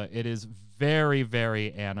Martha. It is very,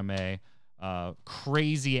 very anime.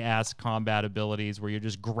 Crazy-ass combat abilities where you're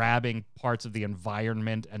just grabbing parts of the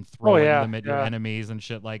environment and throwing them at your enemies and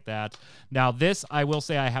shit like that. Now, this, I will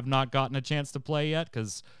say I have not gotten a chance to play yet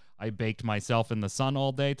because I baked myself in the sun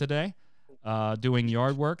all day today doing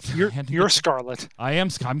yard work. You're Scarlet. I'm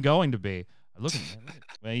going to be. Look at me.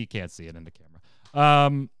 Well, you can't see it in the camera.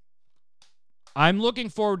 I'm looking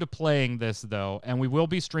forward to playing this, though, and we will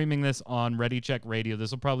be streaming this on Ready Check Radio.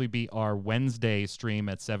 This will probably be our Wednesday stream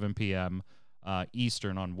at 7 p.m.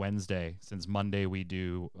 Eastern on Wednesday, since Monday we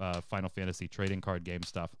do Final Fantasy trading card game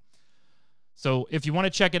stuff. So if you want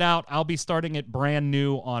to check it out, I'll be starting it brand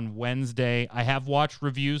new on Wednesday. I have watched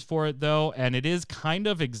reviews for it, though, and it is kind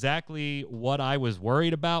of exactly what I was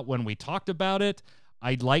worried about when we talked about it.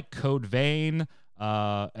 I like Code Vein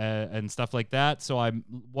and stuff like that, so I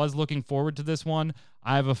was looking forward to this one.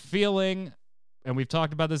 I have a feeling, and we've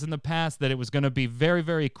talked about this in the past, that it was going to be very,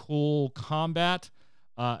 very cool combat,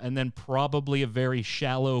 and then probably a very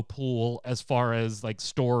shallow pool as far as like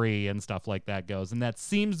story and stuff like that goes. And that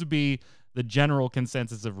seems to be the general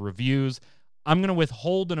consensus of reviews. I'm going to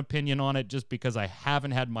withhold an opinion on it just because I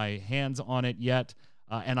haven't had my hands on it yet,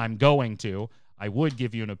 and I'm going to. I would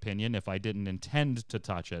give you an opinion if I didn't intend to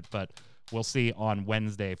touch it, but we'll see on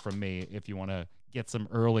Wednesday from me. If you want to get some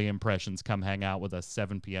early impressions, come hang out with us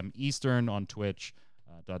 7 p.m. Eastern on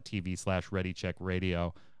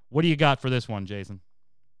twitch.tv/ReadyCheckRadio. What do you got for this one, Jason?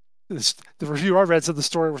 The review I read said the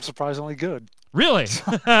story was surprisingly good. Really?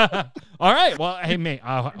 All right. Well, hey, mate.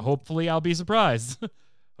 Hopefully, I'll be surprised.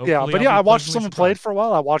 I watched someone play it for a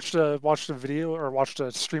while. I watched a video or watched a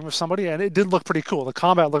stream of somebody, and it did look pretty cool. The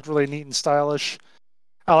combat looked really neat and stylish.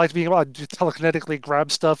 I liked being able to telekinetically grab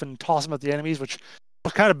stuff and toss them at the enemies, which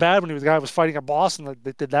was kind of bad when the guy was fighting a boss and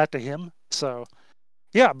they did that to him. So,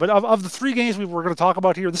 yeah. But of the 3 games we were going to talk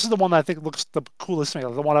about here, this is the one that I think looks the coolest to me.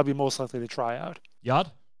 The one I'd be most likely to try out. Yad?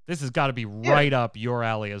 This has got to be right up your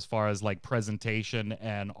alley as far as like presentation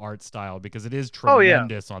and art style, because it is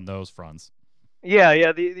tremendous on those fronts.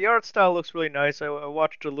 Yeah. The art style looks really nice. I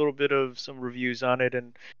watched a little bit of some reviews on it,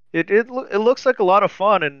 and it looks like a lot of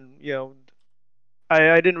fun. And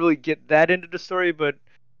I didn't really get that into the story, but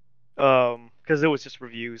because it was just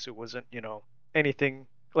reviews, it wasn't anything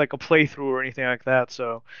like a playthrough or anything like that.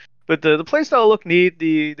 So, but the playstyle looked neat.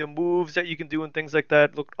 The moves that you can do and things like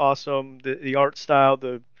that looked awesome. The art style,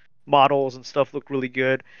 the models and stuff look really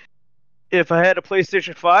good. If I had a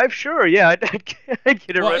PlayStation 5, sure, yeah, I'd get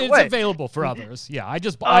it right away. It's available for others. Yeah, I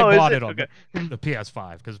bought it on the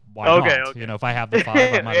PS5 because why not? Okay. If I have the 5,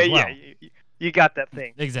 I might as well. Yeah, you got that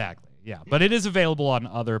thing. Exactly. Yeah, but it is available on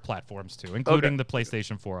other platforms too, including the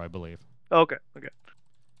PlayStation 4, I believe. Okay.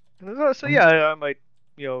 So yeah, I might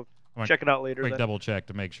check it out later. Quick double check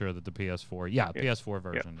to make sure that the PS4, PS4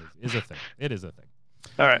 version is a thing. It is a thing.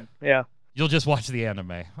 All right. Yeah. You'll just watch the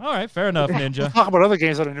anime. All right, fair enough, Ninja. We'll talk about other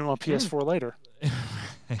games that are new on PS4 later.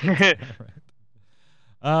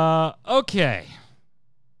 Okay.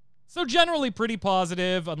 So generally pretty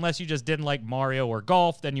positive, unless you just didn't like Mario or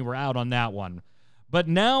golf, then you were out on that one. But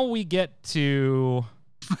now we get to...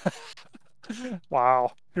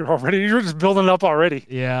 Wow. You're just building up already.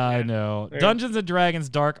 Yeah, I know. Yeah. Dungeons & Dragons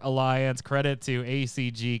Dark Alliance. Credit to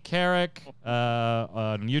ACG Carrick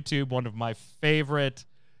on YouTube, one of my favorite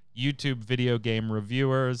YouTube video game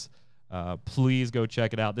reviewers. Please go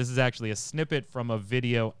check it out. This is actually a snippet from a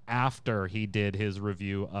video after he did his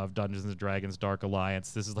review of Dungeons & Dragons Dark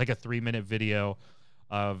Alliance. This is like a 3-minute video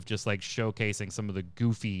of just like showcasing some of the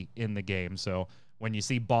goofy in the game. So when you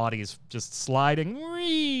see bodies just sliding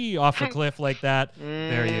off a cliff like that,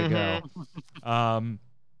 there you go.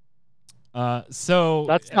 So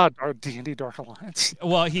that's not D&D Dark Alliance.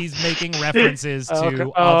 Well, he's making references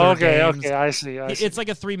to other games. Okay, I see. It's like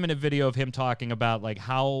a 3-minute video of him talking about like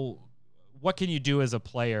what can you do as a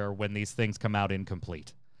player when these things come out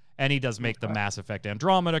incomplete, and he does make the Mass Effect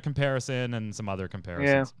Andromeda comparison and some other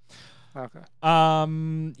comparisons. Yeah. Okay.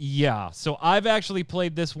 Yeah. So I've actually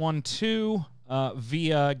played this one too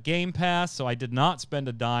via Game Pass, so I did not spend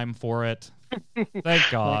a dime for it. Thank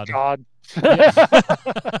God. Thank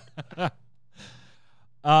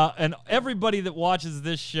God. And everybody that watches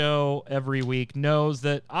this show every week knows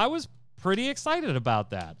that I was pretty excited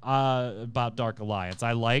about that, about Dark Alliance.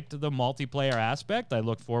 I liked the multiplayer aspect. I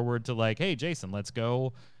look forward to like, hey, Jason, let's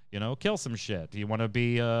go, kill some shit. Do you want to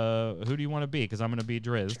be, who do you want to be? Because I'm going to be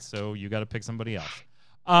Drizzt, so you got to pick somebody else.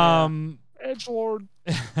 Edgelord.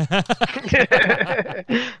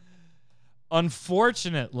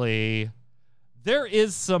 Unfortunately, there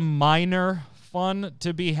is some minor fun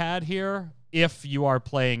to be had here if you are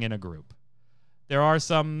playing in a group. There are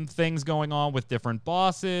some things going on with different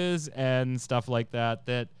bosses and stuff like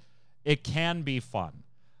that it can be fun.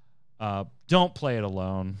 Don't play it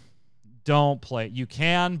alone. Don't play it. You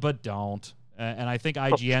can, but don't. And I think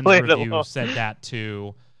IGN's review said that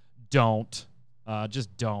too. Don't.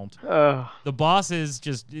 Just don't. The bosses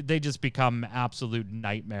they just become absolute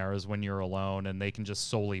nightmares when you're alone, and they can just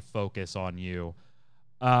solely focus on you.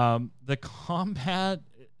 The combat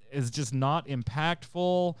is just not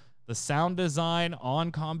impactful. The sound design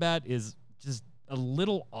on combat is just a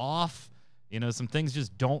little off. Some things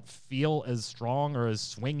just don't feel as strong or as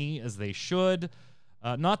swingy as they should.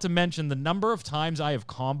 Not to mention the number of times I have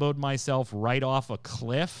comboed myself right off a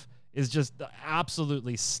cliff is just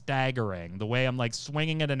absolutely staggering. The way I'm like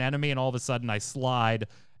swinging at an enemy and all of a sudden I slide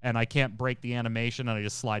and I can't break the animation and I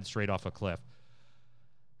just slide straight off a cliff.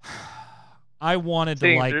 I wanted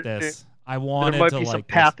to like this. I wanted to like this. There might be some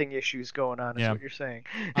pathing issues going on, is what you're saying.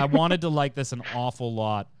 I wanted to like this an awful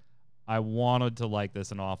lot.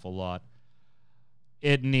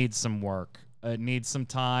 It needs some work. It needs some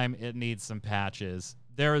time. It needs some patches.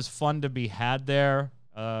 There is fun to be had there.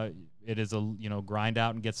 It is grind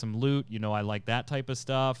out and get some loot. I like that type of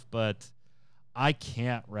stuff, but I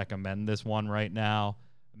can't recommend this one right now.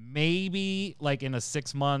 Maybe like in a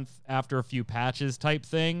 6 month after a few patches type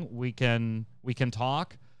thing, we can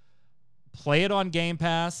talk. Play it on Game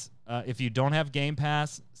Pass. If you don't have Game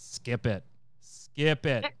Pass, skip it,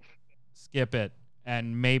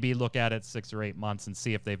 and maybe look at it 6 or 8 months and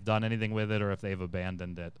see if they've done anything with it or if they've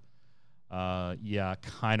abandoned it.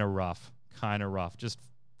 Kind of rough. Just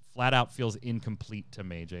flat out feels incomplete to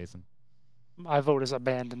me, Jason. My vote is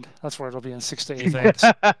abandoned. That's where it'll be in 6 to 8 months.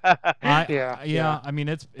 I mean,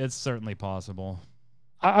 it's certainly possible.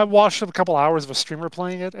 I watched a couple hours of a streamer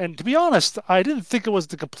playing it, and to be honest, I didn't think it was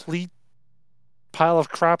the complete pile of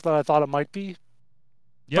crap that I thought it might be.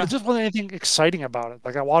 Yeah. But it just wasn't anything exciting about it.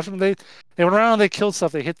 Like I watched them, they went around, they killed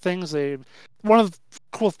stuff, they hit things. One of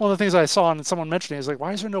the things I saw and someone mentioning is like,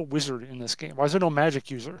 why is there no wizard in this game? Why is there no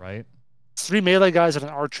magic user? Right. 3 melee guys and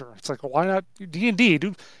an archer. It's like, well, why not D&D?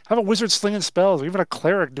 Have a wizard slinging spells, or even a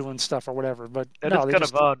cleric doing stuff or whatever. But that is kind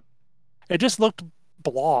of odd. It just looked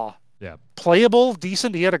blah. Yeah. Playable,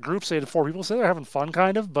 decent. He had a group, say, 4 people, so they're having fun,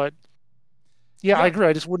 kind of. But yeah, I agree.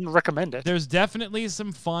 I just wouldn't recommend it. There's definitely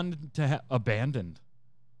some fun to abandoned.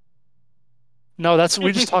 No,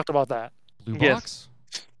 we just talked about that. Blue Box?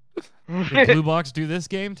 Did Blue Box do this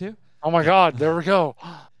game too? Oh my God, there we go.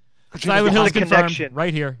 Silent Hills confirmed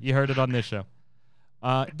right here. You heard it on this show.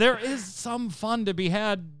 There is some fun to be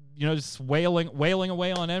had, just wailing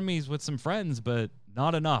away on enemies with some friends, but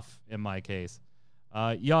not enough in my case.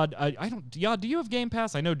 Yod, I don't. Yod, do you have Game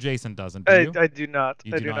Pass? I know Jason doesn't. Do you? I do not.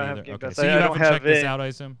 You I do not have either. Game Okay. Pass. So you haven't checked this out, I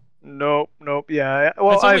assume. Nope. Yeah.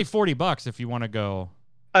 Well, it's only $40 if you want to go.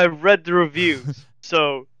 I read the reviews,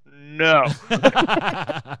 so no.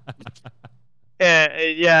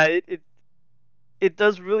 It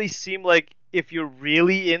does really seem like if you're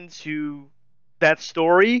really into that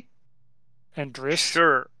story and Driss,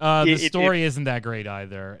 sure. The story isn't that great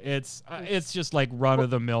either. It's just like run of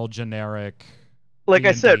the mill generic. Like D&D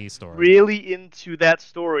I said, story. Really into that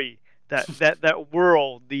story, that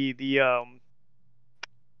world. The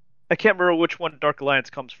I can't remember which one Dark Alliance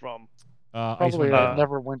comes from. Probably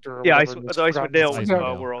Neverwinter. Yeah, the Icewind Dale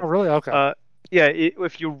world. Oh, really? Okay.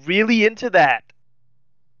 If you're really into that,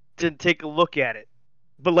 then take a look at it.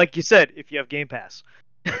 But like you said, if you have Game Pass.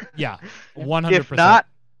 Yeah, 100%. If not,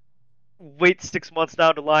 wait 6 months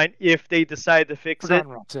down the line if they decide to fix it.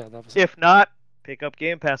 If not, pick up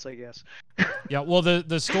Game Pass, I guess. Yeah, well,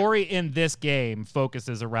 the story in this game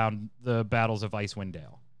focuses around the battles of Icewind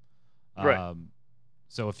Dale. Right.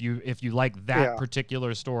 So if you like that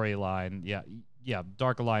particular storyline, yeah,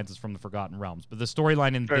 Dark Alliance is from the Forgotten Realms, but the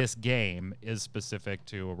storyline in this game is specific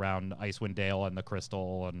to around Icewind Dale and the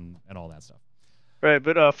Crystal and all that stuff. Right,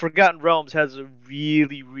 but Forgotten Realms has a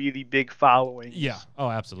really, really big following. Yeah.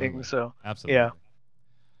 Oh, absolutely. Absolutely. Yeah.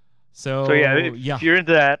 So if you're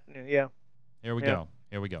into that, yeah. Here we go.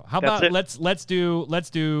 How about let's do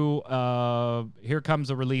here comes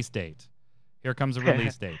a release date. Here comes a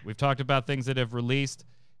release date. We've talked about things that have released.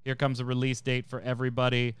 Here comes a release date for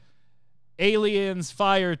everybody. Aliens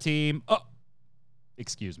Fireteam. Oh,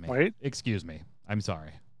 excuse me. Wait. Excuse me. I'm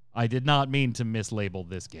sorry. I did not mean to mislabel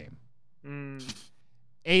this game.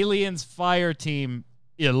 Aliens Fireteam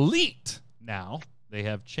Elite. Now, they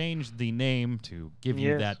have changed the name to give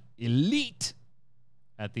you that elite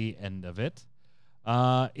at the end of it.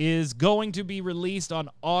 Is going to be released on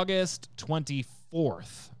August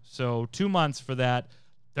 24th. So 2 months for that.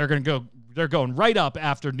 They're going right up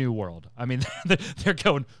after New World. I mean, they're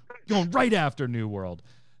going right after New World.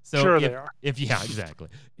 So they are. Exactly.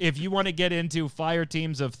 If you want to get into fire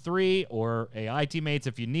teams of 3 or AI teammates,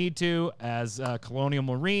 if you need to, as Colonial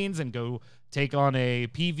Marines and go take on a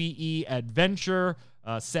PvE adventure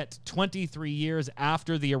set 23 years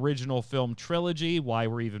after the original film trilogy, why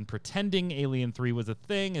we're even pretending Alien 3 was a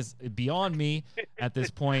thing is beyond me at this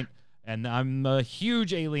point. And I'm a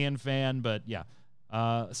huge Alien fan, but yeah.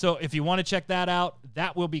 So if you want to check that out,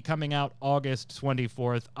 that will be coming out August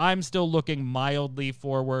 24th. I'm still looking mildly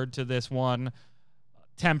forward to this one.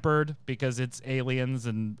 tempered because it's aliens,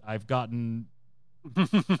 and I've gotten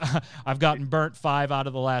burnt 5 out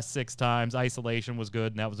of the last 6 times. Isolation was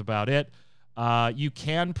good, and that was about it. You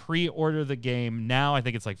can pre-order the game now. I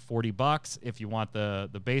think it's like $40 if you want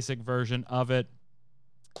the basic version of it.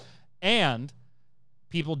 And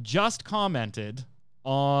people just commented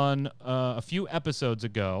on a few episodes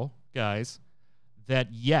ago, guys, that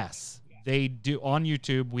yes, they do on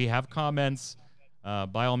YouTube. We have comments.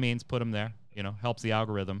 By all means, put them there. Helps the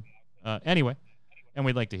algorithm. Anyway, and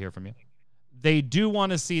we'd like to hear from you. They do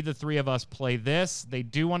want to see the 3 of us play this. They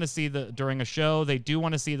do want to see during a show. They do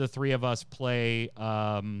want to see the 3 of us play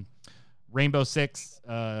Rainbow Six.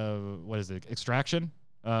 What is it? Extraction.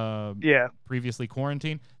 Previously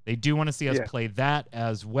Quarantine. They do want to see us play that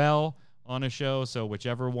as well on a show. So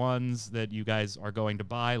whichever ones that you guys are going to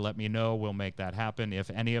buy, let me know. We'll make that happen.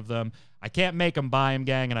 If any of them, I can't make them buy them,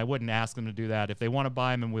 gang, and I wouldn't ask them to do that. If they want to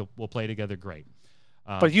buy them and we'll play together, great.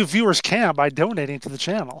 But you viewers can by donating to the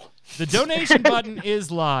channel. The donation button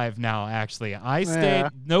is live now, actually.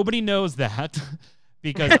 Nobody knows that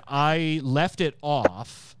because I left it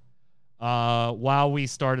off while we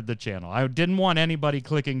started the channel. I didn't want anybody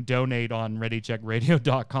clicking donate on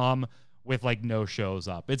ReadyCheckRadio.com with no shows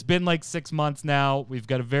up. It's been 6 months now. We've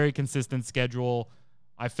got a very consistent schedule.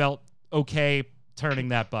 I felt okay turning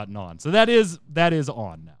that button on. So that is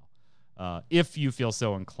on now, if you feel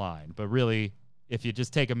so inclined. But really, if you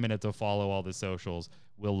just take a minute to follow all the socials,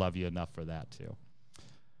 we'll love you enough for that, too.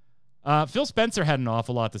 Phil Spencer had an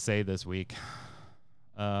awful lot to say this week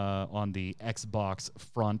on the Xbox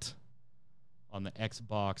front.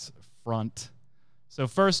 So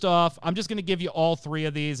first off, I'm just going to give you all 3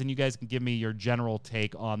 of these, and you guys can give me your general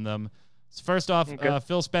take on them. So first off, okay.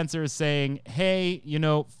 Phil Spencer is saying, hey,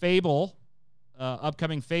 Fable,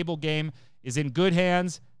 upcoming Fable game is in good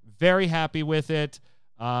hands. Very happy with it.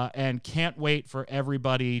 And can't wait for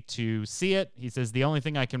everybody to see it. He says, the only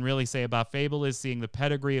thing I can really say about Fable is seeing the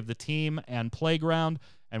pedigree of the team and playground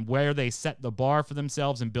and where they set the bar for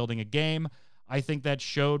themselves in building a game. I think that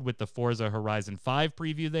showed with the Forza Horizon 5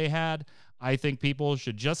 preview they had. I think people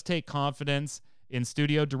should just take confidence in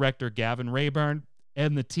studio director Gavin Rayburn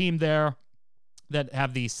and the team there that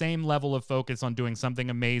have the same level of focus on doing something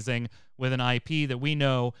amazing with an IP that we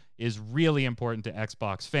know is really important to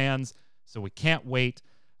Xbox fans. So we can't wait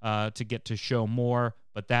to get to show more,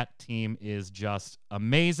 but that team is just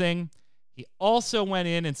amazing. He also went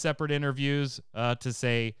in separate interviews to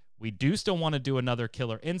say, we do still want to do another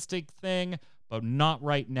Killer Instinct thing, but not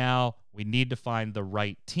right now. We need to find the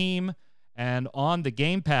right team. And on the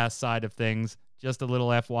Game Pass side of things, just a little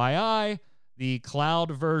FYI, the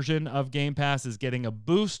cloud version of Game Pass is getting a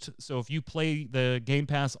boost. So if you play the Game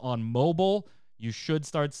Pass on mobile, you should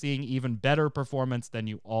start seeing even better performance than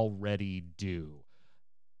you already do.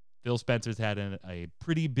 Phil Spencer's had a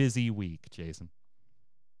pretty busy week, Jason.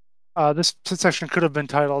 This section could have been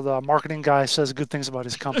titled Marketing Guy Says Good Things About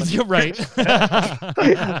His Company. You're right.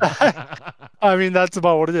 I mean, that's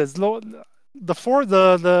about what it is. The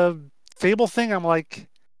Fable thing, I'm like,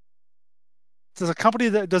 does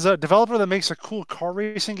a developer that makes a cool car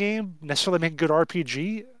racing game necessarily make a good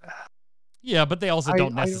RPG? Yeah, but they also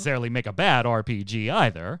don't necessarily make a bad RPG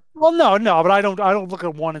either. Well, no, but I don't look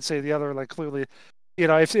at one and say the other. Clearly,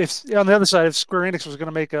 if on the other side, if Square Enix was going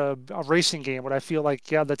to make a racing game, would I feel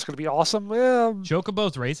like, yeah, that's going to be awesome? Well,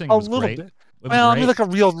 Chocobo's racing was great. Bit. Well, great. I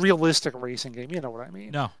mean, a realistic racing game. You know what I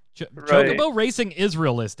mean? No, Chocobo racing is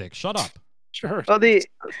realistic. Shut up. Sure. Well,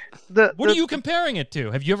 what are you comparing it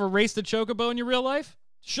to? Have you ever raced a Chocobo in your real life?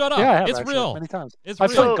 Shut up. Yeah, I have, it's actually, real. Many times. It's I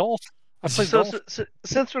real. played golf. So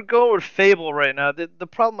since we're going with Fable right now, the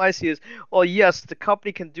problem I see is, well, yes, the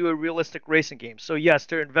company can do a realistic racing game. So yes,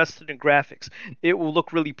 they're invested in graphics. It will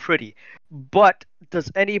look really pretty. But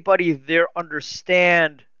does anybody there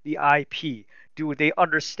understand the IP? Do they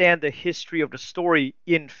understand the history of the story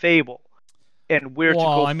in Fable? And where to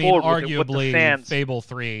go forward arguably, with the fans. Fable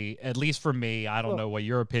 3, at least for me, I don't know what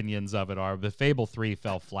your opinions of it are, but Fable 3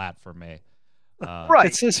 fell flat for me. Right.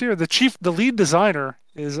 It says here the lead designer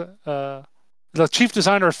is the chief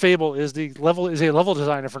designer of Fable is a level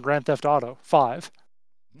designer for Grand Theft Auto 5.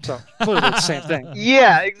 So clearly it's the same thing.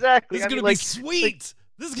 Yeah, exactly. This is gonna be sweet.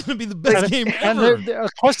 This is gonna be the best game ever. And the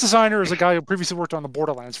quest designer is a guy who previously worked on the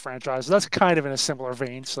Borderlands franchise. So that's kind of in a similar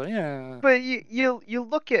vein. So yeah. But you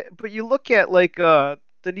look at like the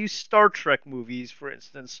new Star Trek movies, for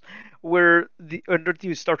instance, where the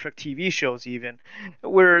new Star Trek TV shows even,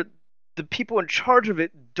 where the people in charge of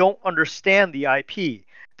it don't understand the IP.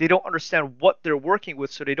 They don't understand what they're working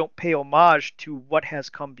with, so they don't pay homage to what has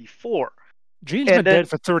come before. Gene's been dead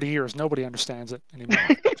for 30 years. Nobody understands it anymore.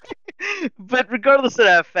 But regardless of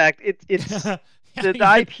that fact, it's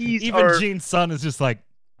the IPs even are Gene's son is just like,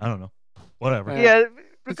 I don't know, whatever. yeah.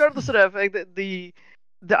 Regardless of that fact, that the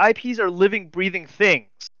IPs are living, breathing things,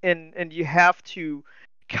 and you have to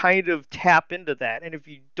kind of tap into that. And if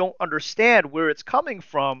you don't understand where it's coming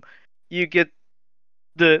from, you get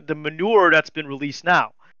the manure that's been released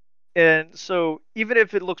now. And so even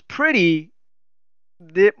if it looks pretty,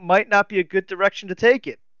 it might not be a good direction to take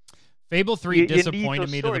it. Fable 3 You need disappointed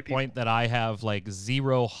those me to the story point people. that I have like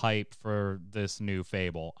zero hype for this new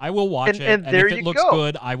Fable. I will watch it, And and there if it you looks go.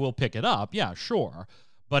 good, I will pick it up. Yeah, sure.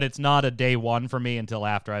 But it's not a day one for me until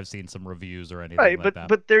after I've seen some reviews or anything Right, like that.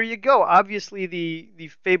 but there you go. Obviously, the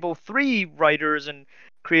Fable 3 writers and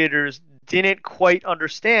creators didn't quite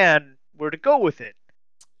understand where to go with it.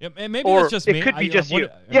 Yeah, and maybe Or that's just it me. could be just you.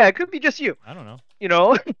 What, Yeah, it could be just you. I don't know. You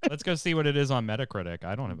know? Let's go see what it is on Metacritic.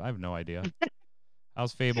 I have no idea.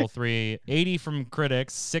 How's Fable 3? 80 from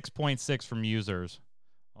critics, 6.6 from users.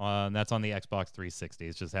 And that's on the Xbox 360.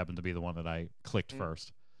 It just happened to be the one that I clicked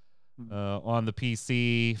first. On the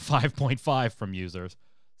PC, 5.5 from users.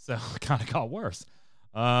 So it kind of got worse.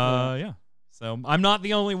 Yeah. So I'm not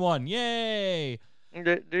the only one. Yay!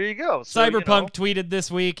 There you go. So, Cyberpunk tweeted this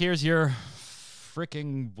week. Here's your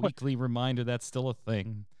freaking weekly reminder that's still a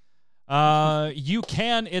thing.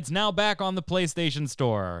 It's now back on the PlayStation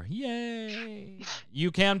Store. Yay!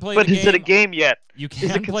 You can play but the game. is it a game yet? You Is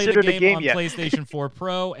it can play the considered a game game on yet? PlayStation 4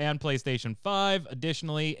 Pro and PlayStation 5.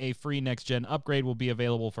 Additionally, a free next-gen upgrade will be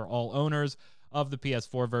available for all owners of the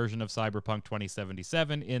PS4 version of Cyberpunk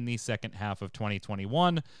 2077 in the second half of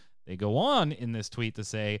 2021. They go on in this tweet to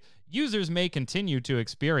say, users may continue to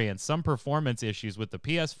experience some performance issues with the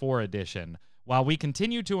PS4 edition, while we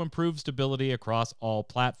continue to improve stability across all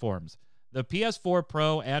platforms. The PS4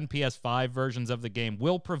 Pro and PS5 versions of the game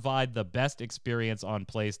will provide the best experience on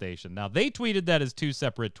PlayStation. Now, they tweeted that as two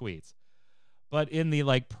separate tweets. But in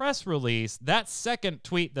the press release, that second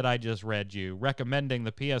tweet that I just read you, recommending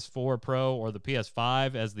the PS4 Pro or the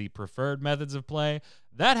PS5 as the preferred methods of play,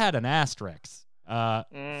 that had an asterisk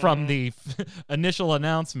from the initial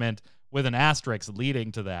announcement with an asterisk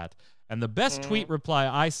leading to that. And the best tweet reply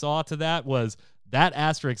I saw to that was, that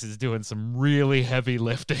asterisk is doing some really heavy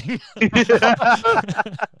lifting.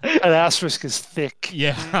 That asterisk is thick.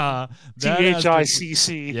 Yeah.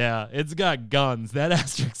 THICC. Yeah, it's got guns. That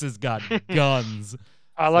asterisk has got guns.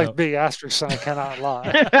 I like big asterisks, and I cannot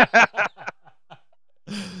lie.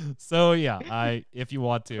 So yeah, if you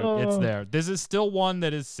want to, it's there. This is still one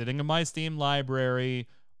that is sitting in my Steam library,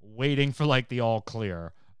 waiting for the all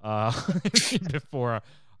clear before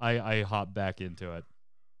I hop back into it.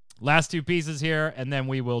 Last two pieces here, and then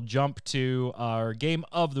we will jump to our Game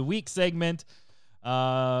of the Week segment.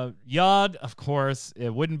 Yod, of course,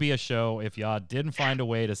 it wouldn't be a show if Yod didn't find a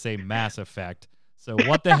way to say Mass Effect. So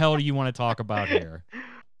what the hell do you want to talk about here?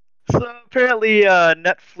 So apparently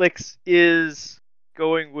Netflix is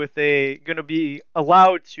going to be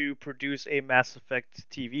allowed to produce a Mass Effect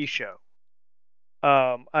TV show.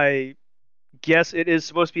 I guess it is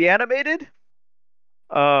supposed to be animated.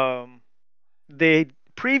 They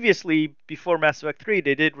previously, before Mass Effect 3,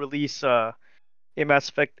 they did release a Mass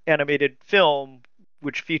Effect animated film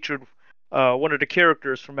which featured one of the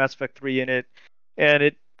characters from Mass Effect 3 in it, and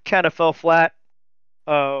it kind of fell flat.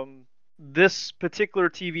 This particular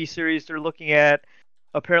TV series they're looking at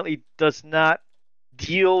apparently does not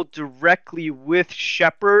deal directly with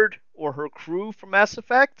Shepard or her crew from Mass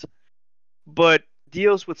Effect, but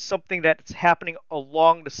deals with something that's happening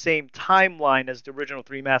along the same timeline as the original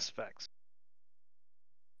 3 Mass Effects.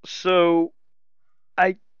 So,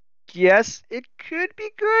 I guess it could be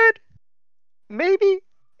good. Maybe.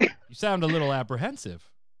 You sound a little apprehensive.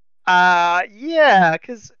 Yeah,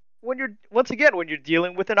 because when you're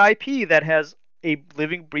dealing with an IP that has a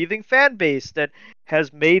living, breathing fan base that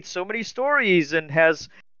has made so many stories and has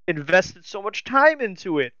invested so much time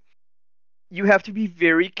into it, you have to be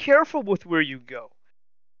very careful with where you go.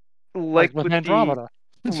 Like with Andromeda.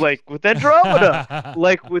 Like with Andromeda.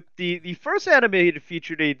 Like with the first animated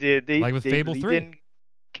feature they did. Like with Fable 3.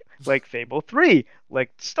 Like Fable 3.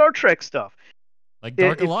 Like Star Trek stuff. Like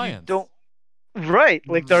Dark Alliance. Right,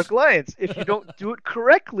 like Dark Alliance. If you don't do it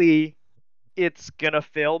correctly, it's going to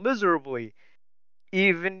fail miserably.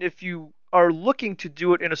 Even if you are looking to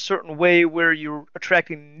do it in a certain way where you're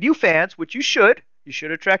attracting new fans, which you should. You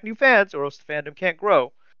should attract new fans or else the fandom can't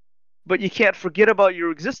grow. But you can't forget about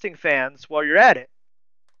your existing fans while you're at it,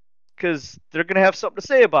 because they're going to have something to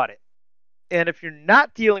say about it. And if you're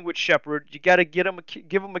not dealing with Shepard, you got to give them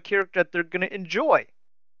a character that they're going to enjoy.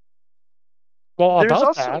 Well,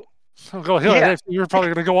 that. Go ahead. Yeah. You're probably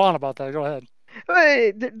going to go on about that. Go ahead.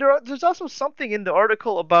 There's also something in the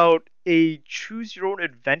article about a choose your own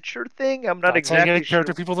adventure thing. I'm not That's how you get exactly a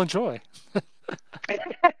character sure. people enjoy.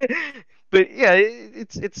 But yeah,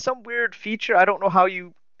 it's some weird feature. I don't know how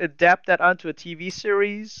you adapt that onto a TV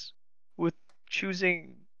series with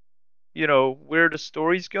choosing, where the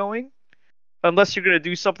story's going. Unless you're gonna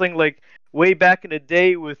do something like way back in the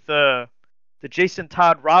day with the Jason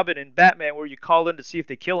Todd Robin and Batman, where you call in to see if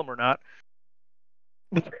they kill him or not.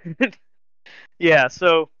 Yeah,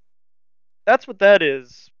 so that's what that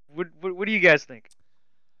is. What do you guys think?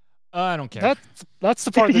 I don't care. That's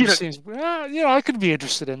the part that You just know, seems, I could be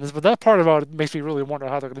interested in this, but that part about it makes me really wonder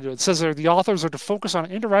how they're going to do it. It says there the authors are to focus on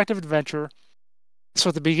interactive adventure. So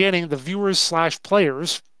at the beginning, the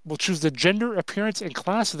viewers/players will choose the gender, appearance, and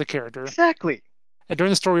class of the character. exactly. And during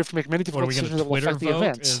the story, we have to make many What are difficult we going decisions to that will Twitter affect the vote?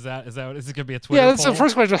 events. Is it going to be a Twitter Yeah, that's poll? the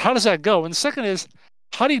first question. How does that go? And the second is,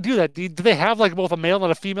 how do you do that? Do they have like both a male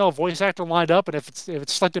and a female voice actor lined up? And if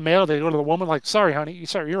it's selected male, they go to the woman like, "Sorry, honey,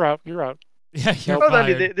 sorry, you're out, you're out." Yeah, you're Well, I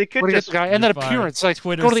fired. mean, they could What do you get just the guy? And then You're appearance, fired. like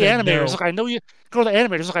Twitter go to the said animators. no. Look, I know you go to the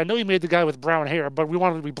animators. Look, I know you made the guy with brown hair, but we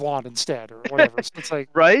wanted to be blonde instead, or whatever. So it's like,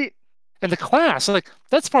 right. and the class, like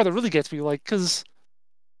that's the part that really gets me, like, because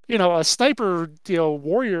a sniper,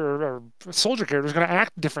 warrior or soldier character is going to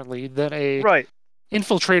act differently than a Right.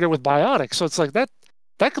 infiltrator with biotics. So it's like that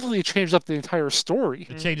completely changed up the entire story.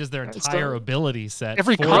 It changes their It's entire ability set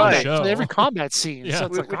Every for combat, the show. every combat scene. Yeah. So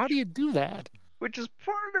it's like, Which- how do you do that? Which is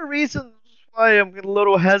part of the reason why I'm a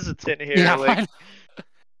little hesitant here. Yeah, Like,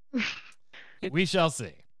 We shall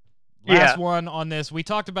see. Yeah. Last one on this. We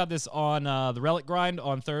talked about this on the Relic Grind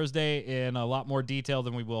on Thursday in a lot more detail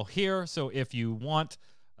than we will here. So if you want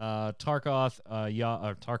Tarkoth,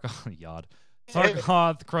 Yod,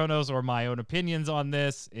 Tarkoth, Kronos, or my own opinions on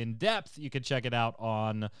this in depth, you can check it out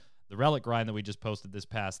on the Relic Grind that we just posted this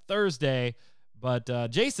past Thursday. But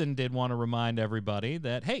Jason did want to remind everybody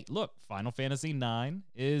that, hey, look, Final Fantasy IX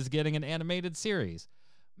is getting an animated series.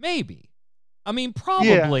 Maybe. I mean,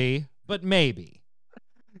 probably, but maybe.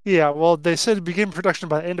 Yeah, well, they said begin production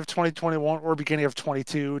by the end of 2021 or beginning of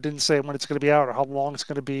 22. Didn't say when it's going to be out or how long it's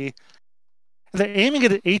going to be. They're aiming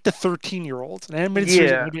it at 8 to 13-year-olds. An animated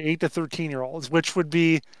series Yeah. would be 8 to 13-year-olds, which would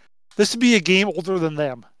be this would be a game older than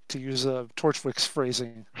them, to use Torchwick's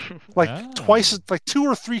phrasing. Like Ah. twice, like 2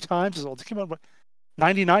 or 3 times as old. It came out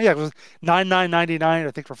 99. Yeah, it was 9999,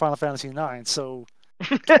 I think, for Final Fantasy IX. So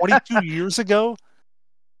 22 years ago.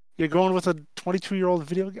 You're going with a 22-year-old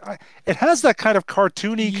video game. It has that kind of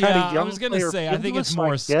cartoony kind of young. I was gonna say, I think it's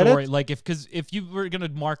more story. Like because if you were gonna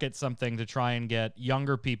market something to try and get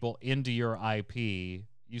younger people into your IP,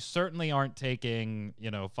 you certainly aren't taking,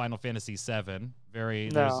 Final Fantasy VII.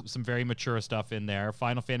 There's some very mature stuff in there.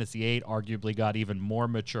 Final Fantasy VIII arguably got even more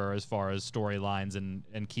mature as far as storylines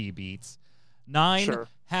and key beats. 9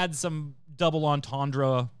 had some double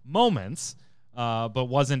entendre moments. But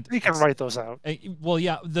wasn't. You can write those out. Well,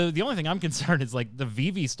 yeah. The only thing I'm concerned is like the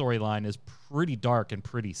Vivi storyline is pretty dark and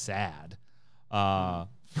pretty sad,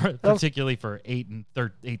 particularly for 8 to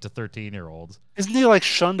 13-year-olds. Isn't he like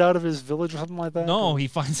shunned out of his village or something like that? No, he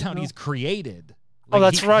finds out he's created. Oh,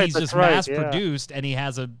 that's right. He's just mass produced, and he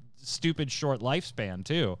has a stupid short lifespan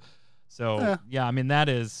too. So yeah, I mean that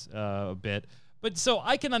is a bit. But so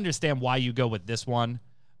I can understand why you go with this one.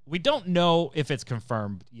 We don't know if it's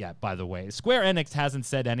confirmed yet, by the way. Square Enix hasn't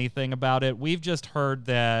said anything about it. We've just heard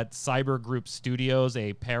that Cyber Group Studios,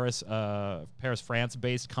 a Paris,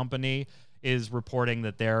 France-based company, is reporting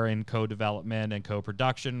that they're in co-development and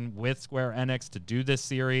co-production with Square Enix to do this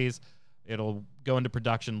series. It'll go into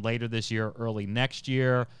production later this year, early next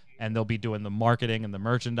year, and they'll be doing the marketing and the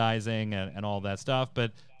merchandising and all that stuff.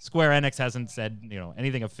 But Square Enix hasn't said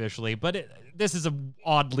anything officially. But this is an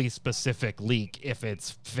oddly specific leak if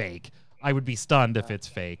it's fake. I would be stunned if it's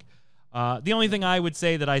fake. The only thing I would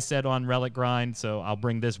say that I said on Relic Grind, so I'll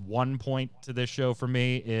bring this one point to this show for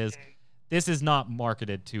me, is this is not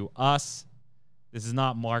marketed to us. This is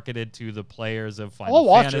not marketed to the players of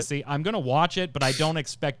Final Fantasy. I'm going to watch it, but I don't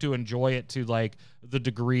expect to enjoy it to like the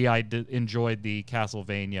degree I enjoyed the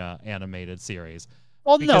Castlevania animated series.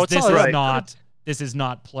 Well, because no, it's this is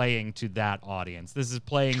not playing to that audience. This is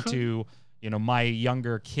playing to my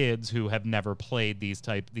younger kids who have never played these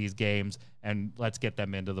games, and let's get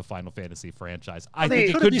them into the Final Fantasy franchise. I think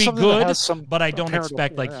it could be good, but I don't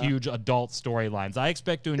expect huge adult storylines. I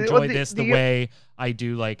expect to enjoy this the way I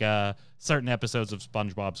do like certain episodes of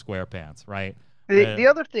SpongeBob SquarePants, right? The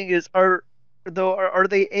other thing is, are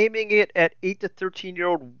they aiming it at 8 to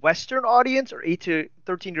 13-year-old Western audience or 8 to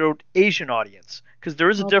 13-year-old Asian audience? Because there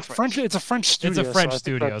is a difference. It's a French studio. It's a French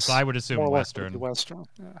studio, so I would assume Western. Western.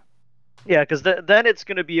 Yeah. Yeah, because then it's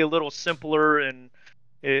going to be a little simpler and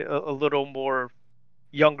a little more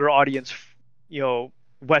younger audience,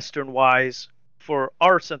 Western wise for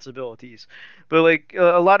our sensibilities. But like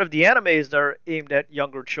a lot of the animes that are aimed at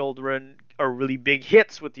younger children are really big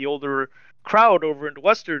hits with the older crowd over in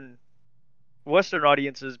Western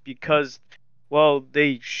audiences because, well,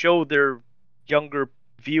 they show their younger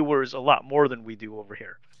viewers a lot more than we do over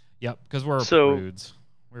here. Yep, because we're So- prudes.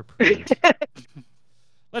 We're prudes.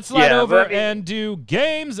 Let's slide Yeah, over but I mean- and do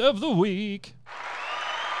games of the week.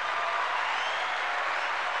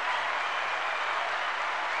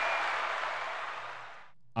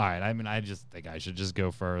 All right, I mean, I just think I should just go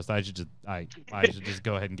first. I should just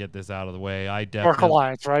go ahead and get this out of the way. Dark definitely,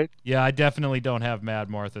 Alliance, right? yeah, I definitely don't have Mad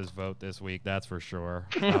Martha's vote this week. That's for sure.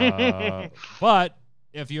 But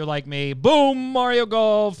if you're like me, boom, Mario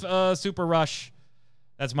Golf, Super Rush.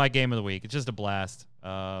 That's my game of the week. It's just a blast.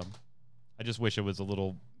 I just wish it was a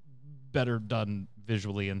little better done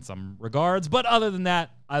visually in some regards. But other than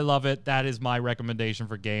that, I love it. That is my recommendation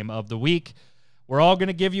for game of the week. We're all going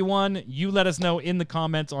to give you one. You let us know in the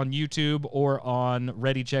comments on YouTube or on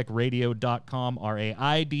ReadyCheckRadio.com,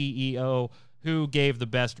 RAIDEO, who gave the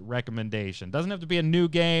best recommendation. Doesn't have to be a new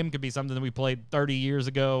game. Could be something that we played 30 years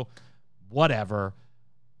ago. Whatever.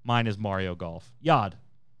 Mine is Mario Golf. Yad.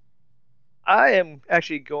 I am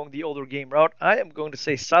actually going the older game route. I am going to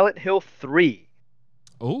say Silent Hill 3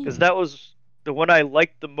 Oh, because that was the one I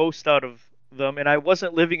liked the most out of them, and I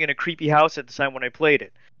wasn't living in a creepy house at the time when I played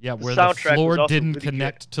it. yeah, the where the soundtrack was floor also didn't really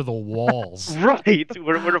connect to the walls. Right,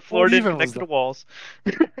 where the floor What didn't even was connect to that? the walls.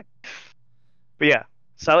 But yeah,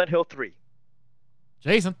 Silent Hill 3.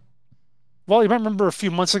 Jason. Well, you might remember a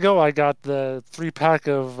few months ago, I got the 3-pack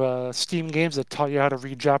of Steam games that taught you how to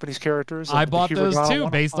read Japanese characters. I like the bought those hiragana too,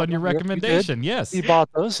 one. based on your Yep, you did. recommendation. Yes. You bought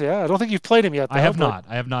those, yeah. I don't think you've played them yet, though. I have but, not.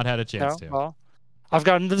 I have not had a chance to. Well, I've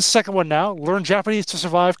gotten to the second one now. Learn Japanese to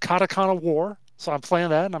survive Katakana War. So I'm playing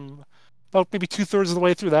that, and I'm about maybe 2/3 of the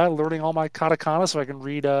way through that, learning all my katakana so I can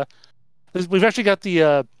read. We've actually got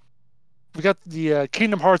the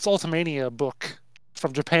Kingdom Hearts Ultimania book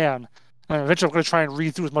from Japan. And eventually I'm going to try and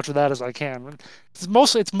read through as much of that as I can. It's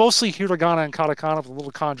mostly hiragana and katakana with a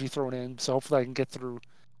little kanji thrown in, so hopefully I can get through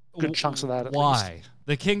good chunks of that at least. Why?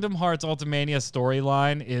 The Kingdom Hearts Ultimania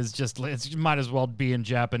storyline is just, it might as well be in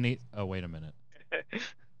Japanese. Oh, wait a minute.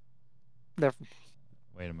 Never-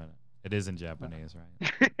 Wait a minute. It is in Japanese,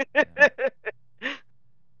 right? Yeah.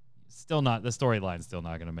 Still not, the storyline's still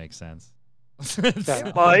not going to make sense.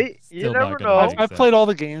 It might. You Still never not gonna know. make I've sense. played all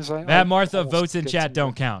the games. Matt Martha, almost votes in get chat to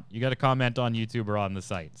don't it. count. You got to comment on YouTube or on the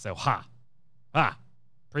site. So, ha.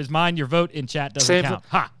 Prismine, your vote in chat doesn't Save count.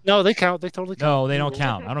 Ha. No, they count. They totally count. No, they don't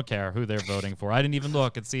count. I don't care who they're voting for. I didn't even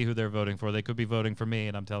look and see who they're voting for. They could be voting for me,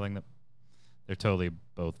 and I'm telling them they're totally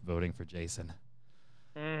both voting for Jason.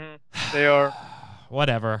 They are.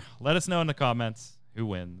 Whatever. Let us know in the comments who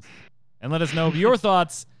wins. And let us know your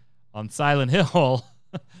thoughts on Silent Hill,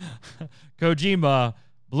 Kojima,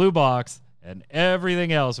 Blue Box, and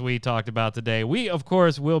everything else we talked about today. We, of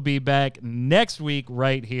course, will be back next week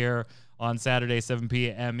right here on Saturday, 7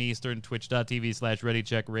 p.m. Eastern,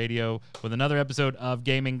 twitch.tv/ReadyCheckRadio with another episode of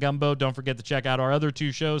Gaming Gumbo. Don't forget to check out our other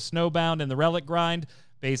two shows, Snowbound and The Relic Grind,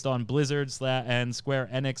 based on Blizzard and Square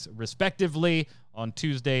Enix, respectively, on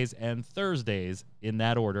Tuesdays and Thursdays in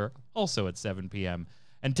that order, also at 7 p.m.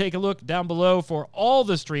 And take a look down below for all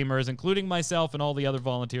the streamers, including myself and all the other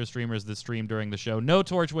volunteer streamers that stream during the show. No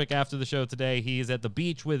Torchwick after the show today. He is at the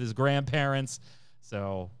beach with his grandparents.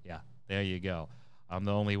 So, yeah, there you go. I'm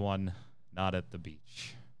the only one not at the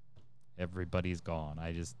beach. Everybody's gone.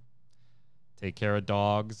 I just take care of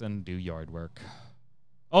dogs and do yard work.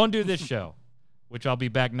 Oh, and do this show, which I'll be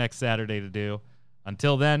back next Saturday to do.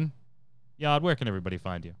 Until then, Yad, where can everybody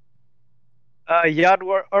find you? Yad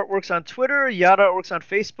Artworks on Twitter, Yad Artworks on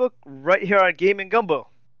Facebook, right here on Gaming Gumbo.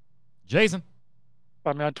 Jason.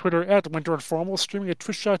 Find me on Twitter at Winter Informal, streaming at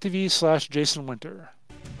twitch.tv/JasonWinter.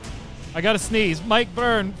 I gotta sneeze. Mike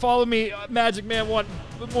Byrne, follow me, Magic Man 1.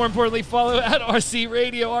 But more importantly, follow at RC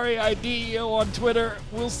Radio, RAIDEO on Twitter.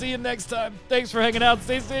 We'll see you next time. Thanks for hanging out.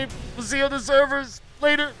 Stay safe. We'll see you on the servers.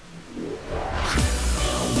 Later.